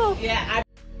 Pretty cool. Yeah.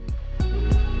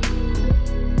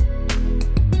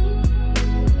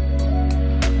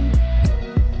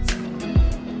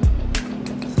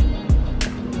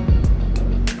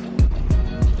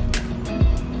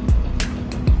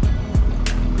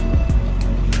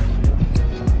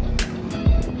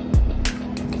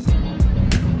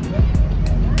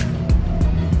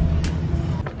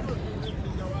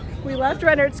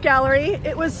 Rennert's Gallery.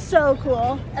 It was so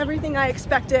cool. Everything I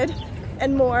expected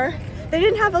and more. They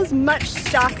didn't have as much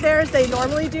stock there as they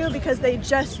normally do because they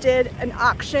just did an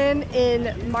auction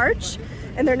in March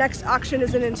and their next auction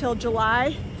isn't until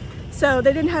July. So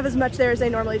they didn't have as much there as they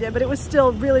normally did, but it was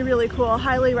still really, really cool.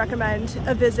 Highly recommend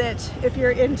a visit if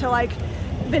you're into like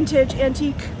vintage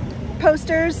antique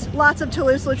posters. Lots of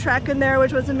Toulouse-Lautrec in there,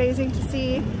 which was amazing to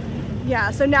see.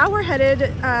 Yeah, so now we're headed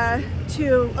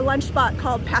to a lunch spot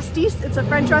called Pastis. It's a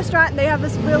French restaurant and they have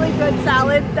this really good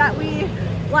salad that we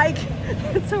like.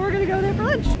 So we're gonna go there for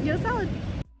lunch, get a salad.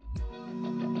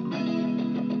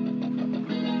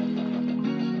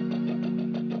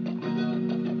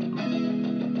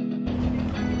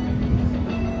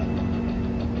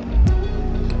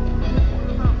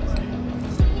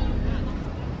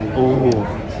 Oh,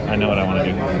 I know what I want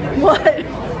to do. What?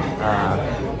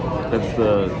 That's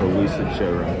the Lucid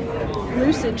showroom.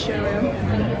 Lucid showroom.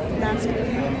 That's good.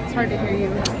 It's hard to hear you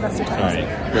most of the Sorry,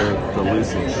 time. the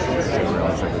Lucid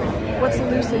showroom is like, What's the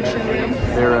Lucid showroom?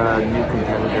 they're a new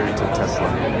competitor to Tesla.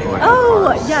 electric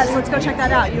Oh, cars. yes, let's go check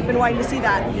that out. You've been wanting to see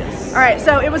that. Yes. All right,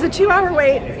 so it was a 2-hour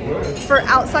wait for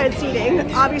outside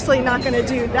seating. Obviously not gonna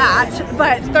do that,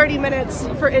 but 30 minutes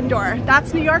for indoor.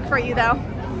 That's New York for you though.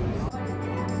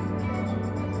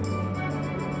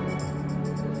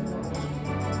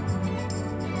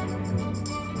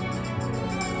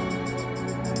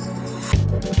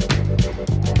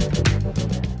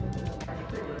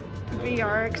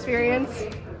 VR experience.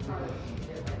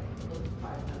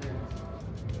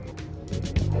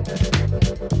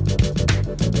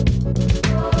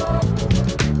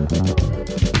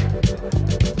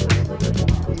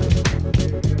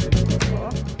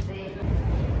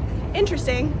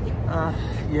 Interesting.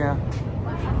 Yeah,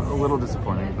 a little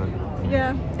disappointing, but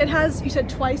Yeah, it has, you said,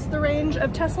 twice the range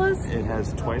of Teslas? it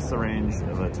has twice the range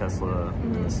of a Tesla,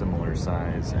 a similar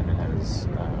size, and it has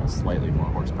slightly more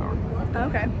horsepower.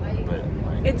 Okay. But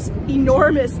like, It's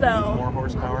enormous though. more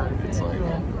horsepower. It's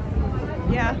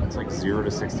Yeah, like 0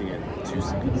 to 60 in 2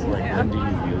 seconds. Like, Yeah. when do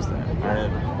you use that?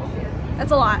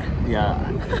 that's a lot. Yeah,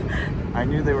 I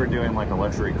knew they were doing like a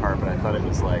luxury car, but I thought it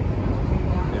was like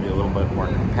maybe a little bit more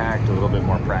compact, a little bit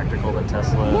more practical than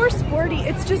Tesla. More sporty.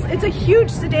 It's a huge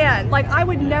sedan. Like I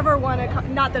would never want a,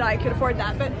 not that I could afford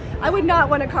that, but I would not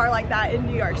want a car like that in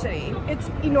New York City. It's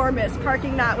enormous.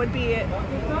 Parking that would be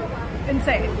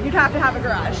insane. You'd have to have a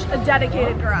garage, a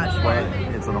dedicated garage. But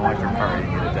it's an electric car, you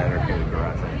get a dedicated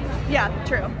garage. Yeah,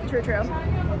 true.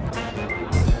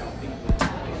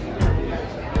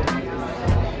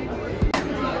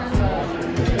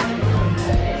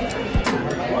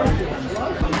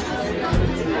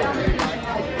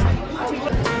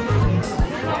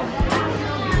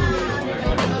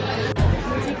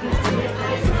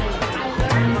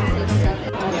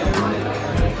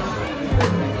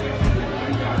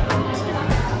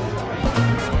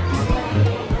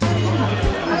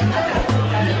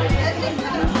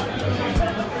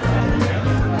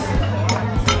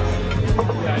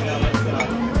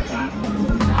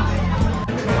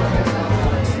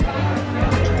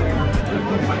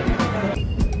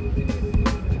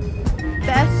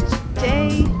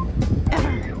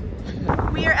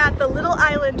 The Little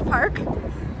Island Park.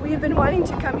 We have been wanting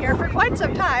to come here for quite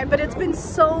some time, but it's been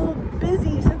so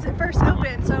busy since it first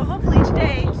opened, so hopefully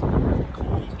today,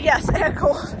 yes, and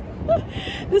cool.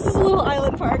 This is a little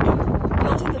island park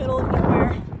built in the middle of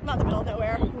nowhere. Not the middle of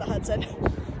nowhere, in the Hudson.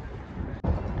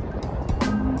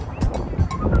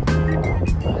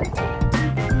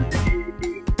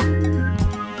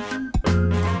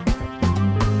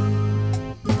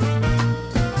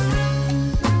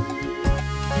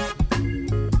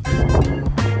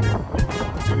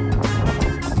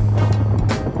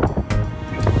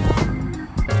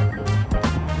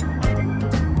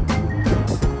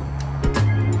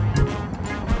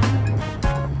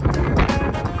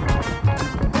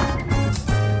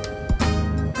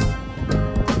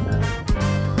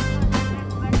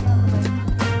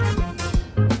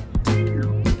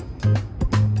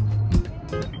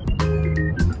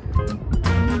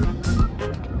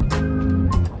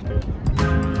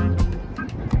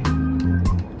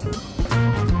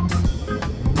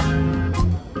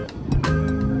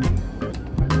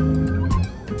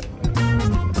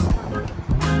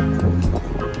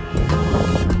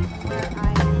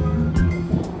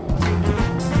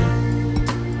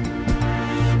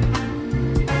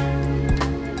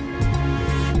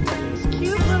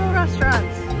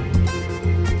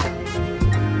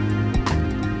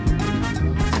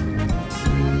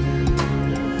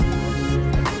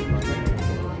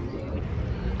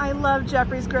 Love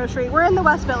Jeffrey's Grocery. We're in the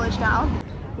West Village now.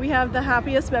 We have the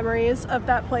happiest memories of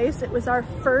that place. It was our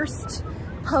first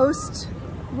post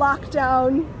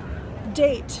lockdown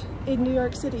date in New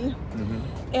York City.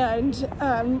 And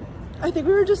I think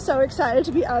we were just so excited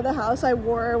to be out of the house. I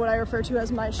wore what I refer to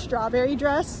as my strawberry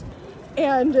dress,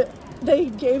 and they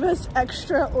gave us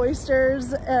extra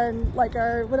oysters and like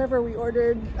our whatever we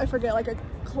ordered, I forget, like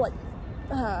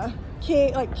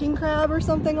king crab or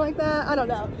something like that. I don't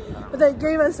know, but they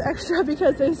gave us extra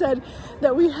because they said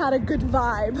that we had a good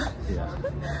vibe. Yeah.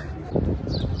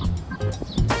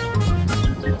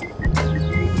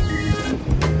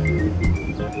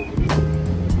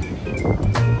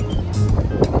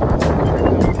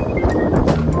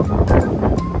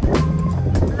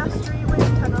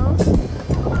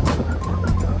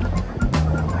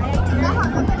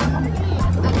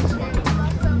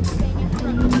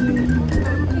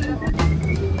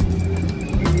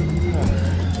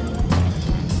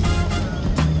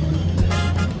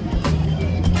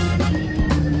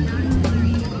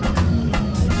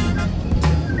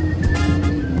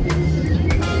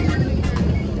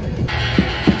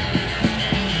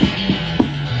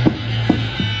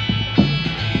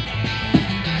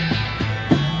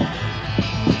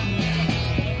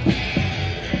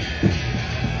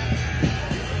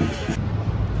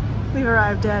 We've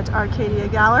arrived at Arcadia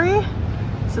Gallery.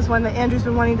 This is one that Andrew's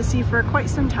been wanting to see for quite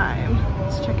some time.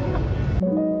 Let's check it out.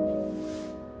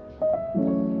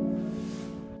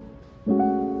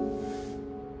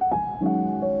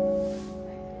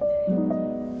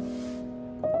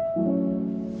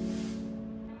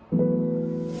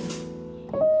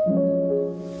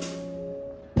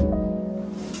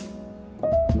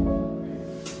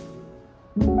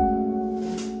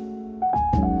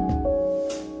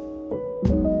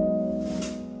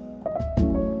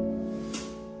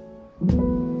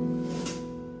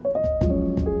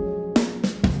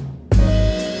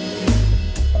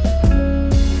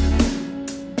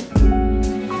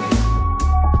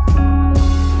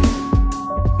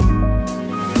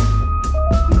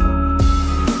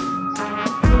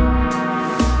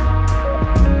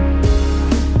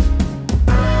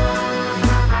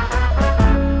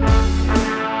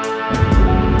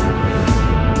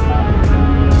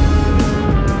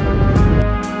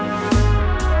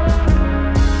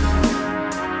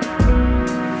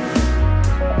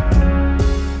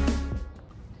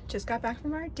 Just got back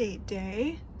from our date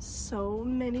day. So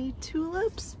many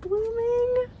tulips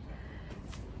blooming.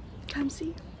 Come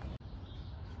see.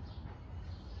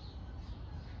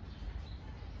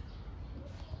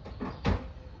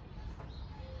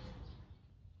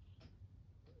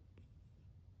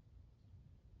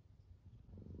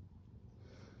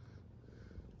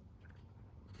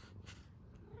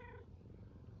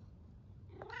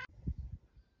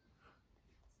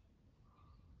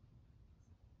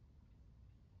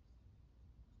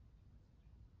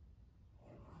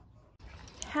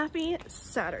 Happy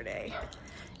Saturday.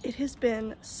 It has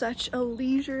been such a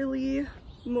leisurely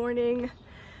morning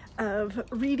of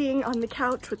reading on the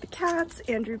couch with the cats,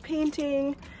 Andrew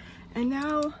painting, and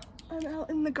now I'm out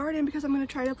in the garden because I'm going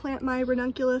to try to plant my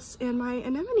ranunculus and my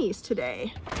anemones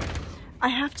today. I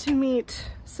have to meet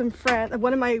some friends.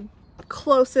 One of my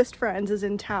closest friends is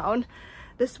in town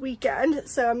this weekend,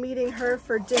 so I'm meeting her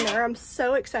for dinner. I'm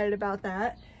so excited about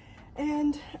that.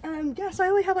 And yeah, so I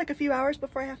only have like a few hours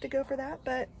before I have to go for that,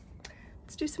 but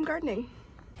let's do some gardening.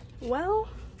 Well,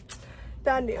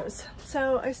 bad news.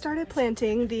 So I started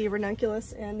planting the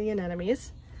ranunculus and the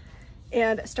anemones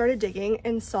and started digging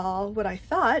and saw what I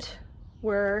thought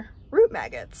were root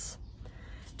maggots.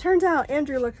 Turns out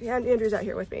Andrew's out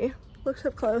here with me. Looks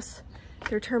up close.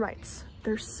 They're termites.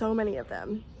 There's so many of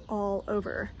them all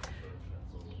over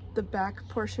the back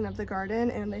portion of the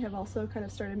garden, and they have also kind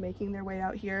of started making their way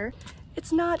out here.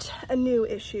 It's not a new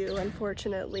issue,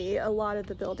 unfortunately. A lot of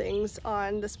the buildings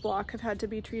on this block have had to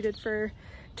be treated for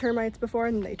termites before,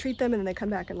 and they treat them and then they come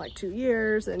back in like 2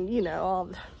 years, and you know,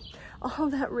 all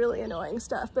that really annoying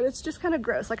stuff. But it's just kind of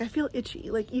gross. Like, I feel itchy,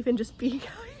 like even just being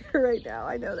out here right now.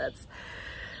 I know that's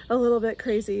a little bit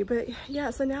crazy, but yeah,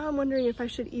 so now I'm wondering if I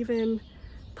should even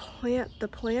plant the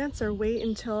plants or wait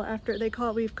until after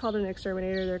we've called an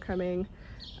exterminator. They're coming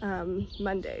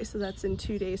Monday, so that's in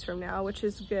 2 days from now, which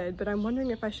is good, but I'm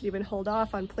wondering if I should even hold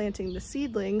off on planting the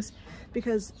seedlings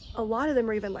because a lot of them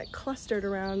are even like clustered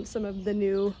around some of the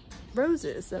new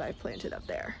roses that I've planted up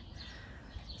there.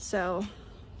 So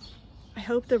I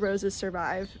hope the roses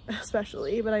survive,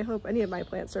 especially, but I hope any of my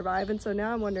plants survive, and so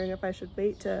now I'm wondering if I should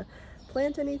wait to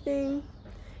plant anything.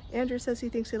 Andrew says he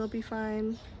thinks it'll be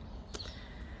fine.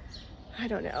 I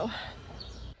don't know.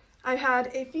 I had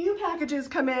a few packages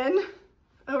come in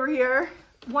over here,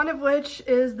 one of which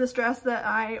is this dress that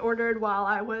I ordered while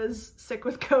I was sick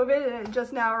with COVID and it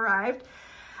just now arrived.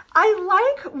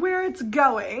 I like where it's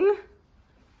going.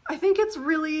 I think it's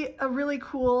really a really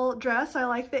cool dress. I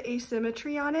like the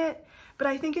asymmetry on it, but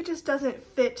I think it just doesn't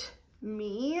fit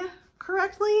me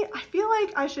correctly. I feel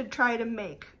like I should try to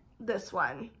make this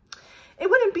one. It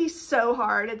wouldn't be so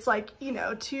hard. It's like, you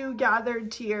know, 2 gathered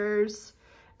tiers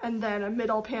and then a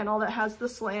middle panel that has the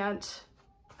slant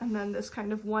and then this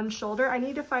kind of one shoulder. I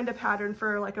need to find a pattern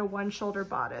for like a one shoulder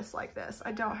bodice like this.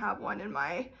 I don't have one in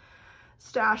my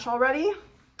stash already,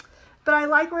 but I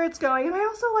like where it's going. And I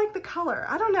also like the color.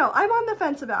 I don't know. I'm on the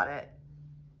fence about it.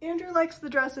 Andrew likes the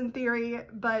dress in theory,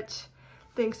 but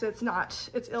thinks it's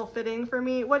ill-fitting for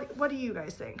me. What do you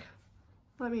guys think?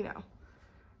 Let me know.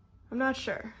 I'm not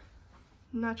sure.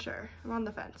 I'm on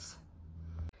the fence.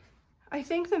 I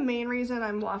think the main reason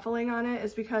I'm waffling on it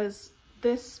is because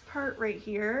this part right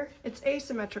here, it's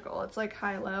asymmetrical. It's like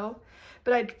high-low,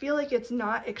 but I feel like it's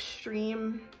not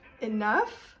extreme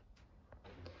enough.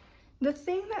 The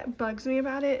thing that bugs me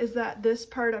about it is that this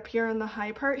part up here on the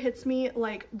high part hits me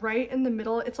like right in the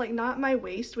middle. It's like not my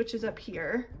waist, which is up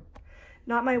here,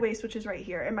 not my waist, which is right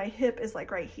here, and my hip is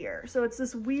like right here. So it's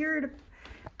this weird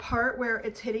part where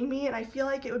it's hitting me, and I feel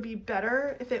like it would be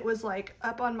better if it was like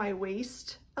up on my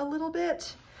waist a little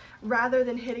bit rather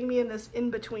than hitting me in this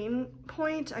in-between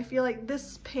point. I feel like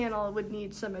this panel would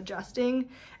need some adjusting,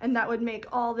 and that would make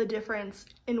all the difference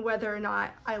in whether or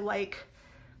not I like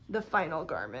the final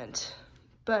garment.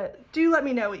 But do let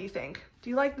me know what you think. Do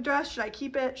you like the dress? Should I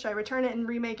keep it? Should I return it and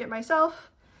remake it myself?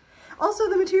 Also,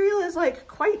 the material is like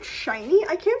quite shiny.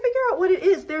 I can't figure out what it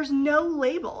is. There's no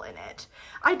label in it.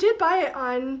 I did buy it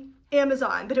on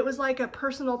Amazon, but it was like a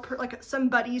personal, like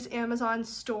somebody's Amazon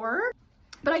store,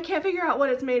 but I can't figure out what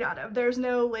it's made out of. There's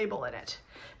no label in it,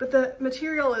 but the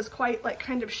material is quite like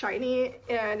kind of shiny,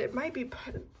 and it might be,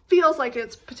 feels like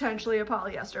it's potentially a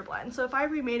polyester blend. So if I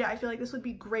remade it, I feel like this would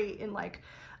be great in like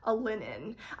a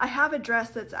linen. I have a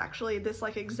dress that's actually this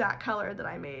like exact color that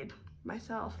I made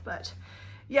myself, but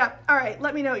yeah, all right,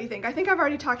 let me know what you think. I think I've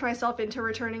already talked myself into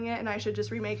returning it and I should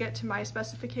just remake it to my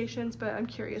specifications, but I'm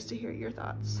curious to hear your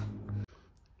thoughts.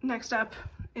 Next up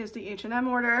is the H&M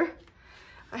order.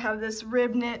 I have this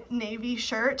rib knit navy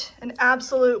shirt, an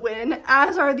absolute win,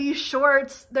 as are these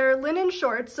shorts. They're linen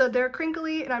shorts, so they're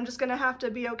crinkly, and I'm just gonna have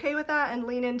to be okay with that and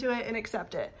lean into it and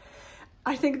accept it.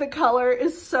 I think the color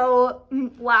is so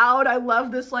loud. I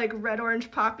love this like red, orange,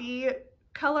 poppy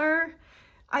color.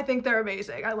 I think they're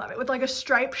amazing. I love it. With like a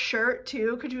striped shirt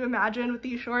too. Could you imagine with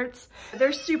these shorts?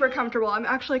 They're super comfortable. I'm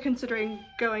actually considering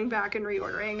going back and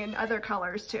reordering in other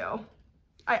colors too.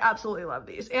 I absolutely love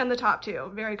these. And the top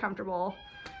too. Very comfortable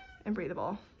and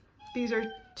breathable. These are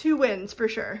 2 wins for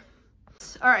sure.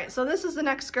 All right, so this is the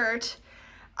next skirt.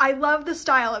 I love the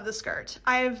style of the skirt.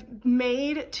 I've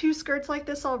made 2 skirts like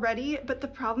this already, but the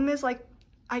problem is like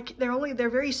they're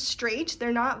very straight.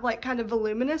 They're not like kind of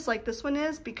voluminous like this one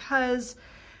is because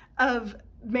of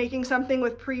making something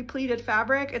with pre-pleated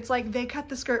fabric. It's like they cut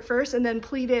the skirt first and then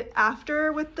pleat it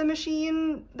after with the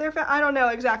machine. I don't know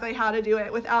exactly how to do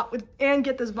it and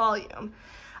get this volume.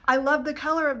 I love the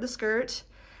color of the skirt,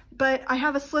 but I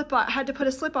have a slip-on. I had to put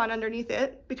a slip-on underneath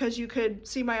it because you could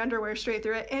see my underwear straight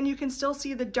through it, and you can still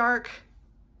see the dark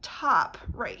top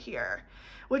right here,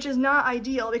 which is not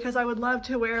ideal because I would love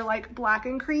to wear like black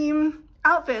and cream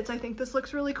outfits. I think this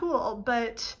looks really cool,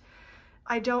 but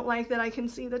I don't like that I can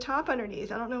see the top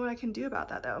underneath. I don't know what I can do about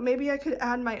that though. Maybe I could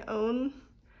add my own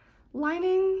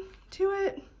lining to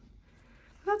it.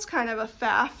 That's kind of a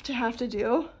faff to have to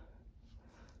do.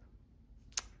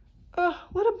 Oh,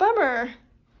 what a bummer.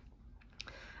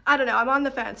 I don't know, I'm on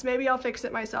the fence. Maybe I'll fix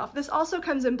it myself. This also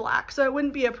comes in black, so it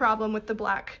wouldn't be a problem with the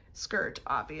black skirt,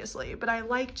 obviously, but I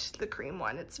liked the cream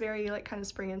one. It's very like kind of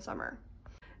spring and summer.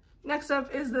 Next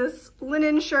up is this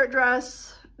linen shirt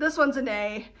dress. This one's an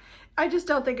A. I just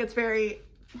don't think it's very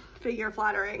figure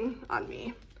flattering on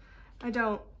me. I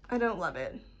don't love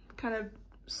it. Kind of,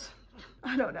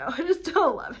 I don't know, I just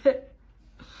don't love it.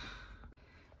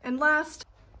 And last,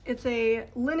 it's a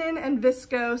linen and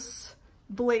viscose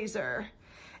blazer.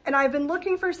 And I've been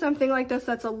looking for something like this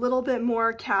that's a little bit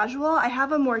more casual. I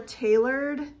have a more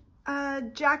tailored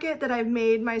jacket that I've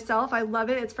made myself. I love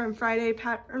it. It's from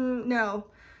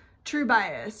True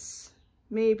Bias,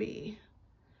 maybe.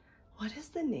 What is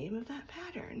the name of that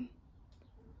pattern?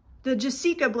 The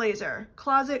Jessica blazer,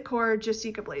 closet core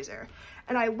Jessica blazer.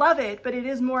 And I love it, but it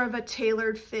is more of a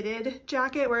tailored fitted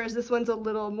jacket, whereas this one's a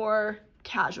little more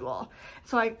casual.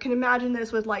 So I can imagine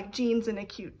this with like jeans and a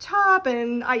cute top,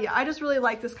 and I just really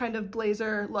like this kind of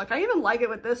blazer look. I even like it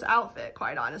with this outfit,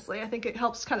 quite honestly. I think it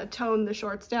helps kind of tone the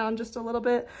shorts down just a little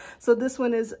bit. So this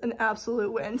one is an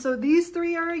absolute win. So these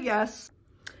 3 are a yes.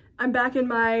 I'm back in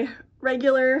my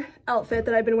regular outfit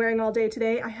that I've been wearing all day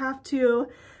today. I have to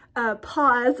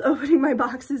pause opening my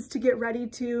boxes to get ready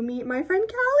to meet my friend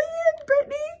Callie and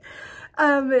Brittany.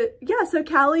 Yeah, so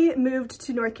Callie moved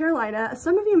to North Carolina.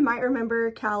 Some of you might remember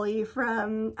Callie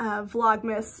from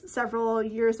Vlogmas several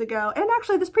years ago, and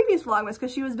actually this previous Vlogmas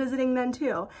because she was visiting then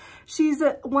too. She's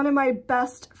one of my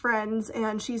best friends,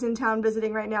 and she's in town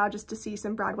visiting right now just to see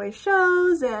some Broadway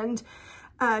shows, and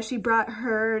she brought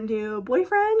her new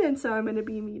boyfriend, and so I'm going to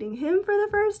be meeting him for the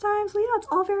first time. So yeah, it's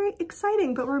all very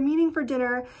exciting, but we're meeting for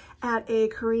dinner at a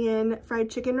Korean fried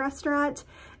chicken restaurant.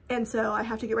 And so I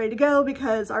have to get ready to go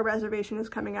because our reservation is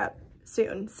coming up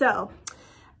soon. So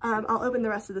I'll open the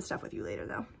rest of the stuff with you later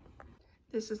though.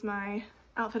 This is my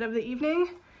outfit of the evening.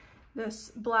 This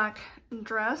black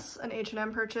dress, an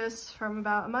H&M purchase from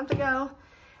about a month ago.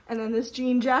 And then this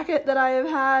jean jacket that I have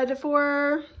had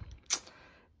for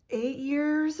 8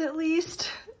 years at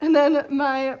least. And then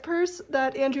my purse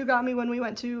that Andrew got me when we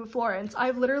went to Florence.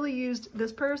 I've literally used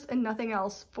this purse and nothing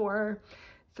else for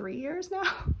 3 years now.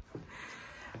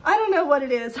 I don't know what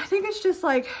it is. I think it's just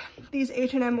like these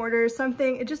H&M orders,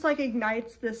 something, it just like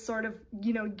ignites this sort of,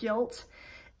 you know, guilt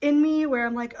in me where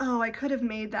I'm like, oh, I could have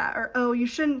made that, or oh, you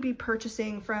shouldn't be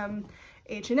purchasing from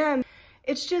H&M.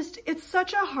 It's just, it's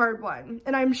such a hard one.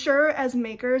 And I'm sure as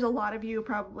makers, a lot of you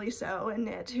probably sew and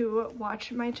knit who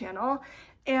watch my channel.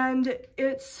 And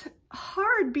it's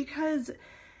hard because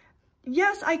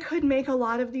yes, I could make a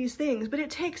lot of these things, but it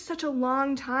takes such a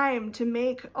long time to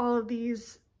make all of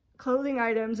these clothing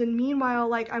items. And meanwhile,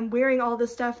 like I'm wearing all the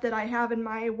stuff that I have in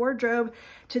my wardrobe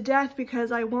to death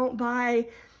because I won't buy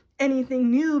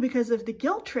anything new because of the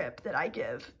guilt trip that I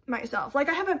give myself. Like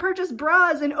I haven't purchased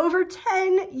bras in over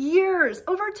 10 years,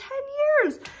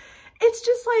 It's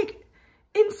just like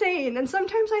insane. And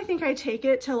sometimes I think I take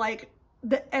it to like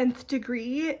the nth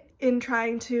degree in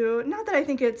trying to, not that I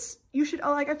think it's, you should,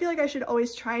 like, I feel like I should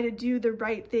always try to do the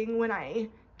right thing when I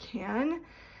can.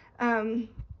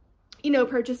 You know,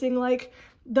 purchasing like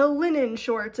the linen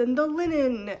shorts and the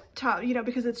linen top, you know,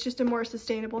 because it's just a more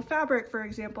sustainable fabric, for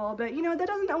example. But, you know, that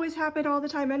doesn't always happen all the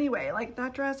time anyway. Like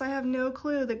that dress, I have no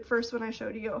clue the first one I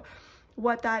showed you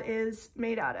what that is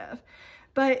made out of.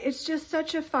 But it's just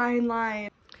such a fine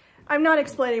line. I'm not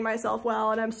explaining myself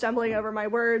well, and I'm stumbling over my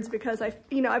words because I've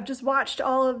just watched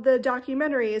all of the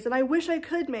documentaries, and I wish I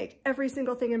could make every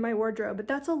single thing in my wardrobe, but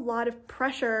that's a lot of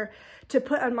pressure to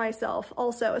put on myself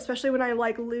also, especially when I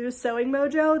like lose sewing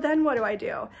mojo. Then what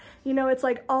do? You know, it's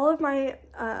like all of my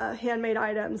handmade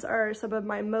items are some of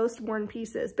my most worn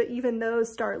pieces, but even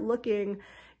those start looking,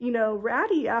 you know,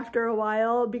 ratty after a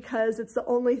while because it's the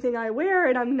only thing I wear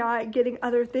and I'm not getting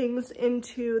other things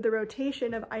into the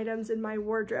rotation of items in my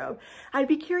wardrobe. I'd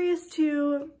be curious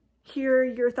to hear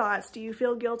your thoughts. Do you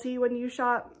feel guilty when you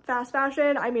shop fast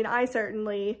fashion? I mean, I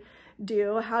certainly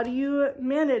do. How do you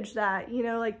manage that? You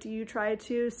know, like, do you try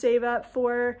to save up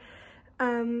for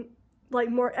like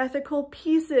more ethical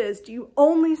pieces? Do you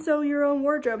only sew your own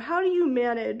wardrobe? How do you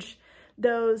manage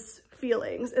those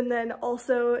feelings and then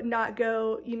also not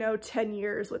go, you know, 10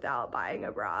 years without buying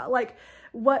a bra? Like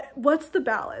what's the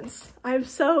balance? I'm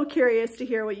so curious to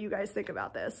hear what you guys think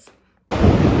about this.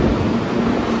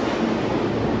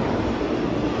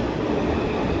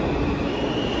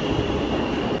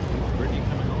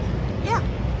 Yeah.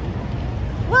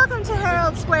 Welcome to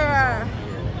Herald Square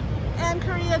and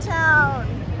Koreatown.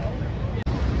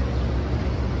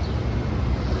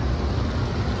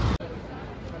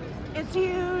 It's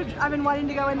huge. I've been wanting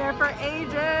to go in there for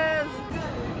ages.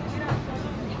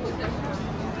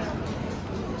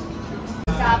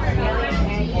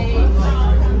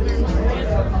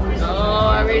 Oh,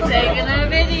 are we taking a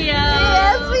video?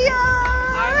 Yes, we are.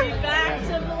 Are we back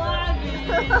to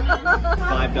vlogging?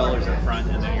 $5 up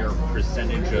front, and then your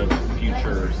percentage of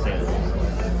future sales.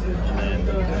 And then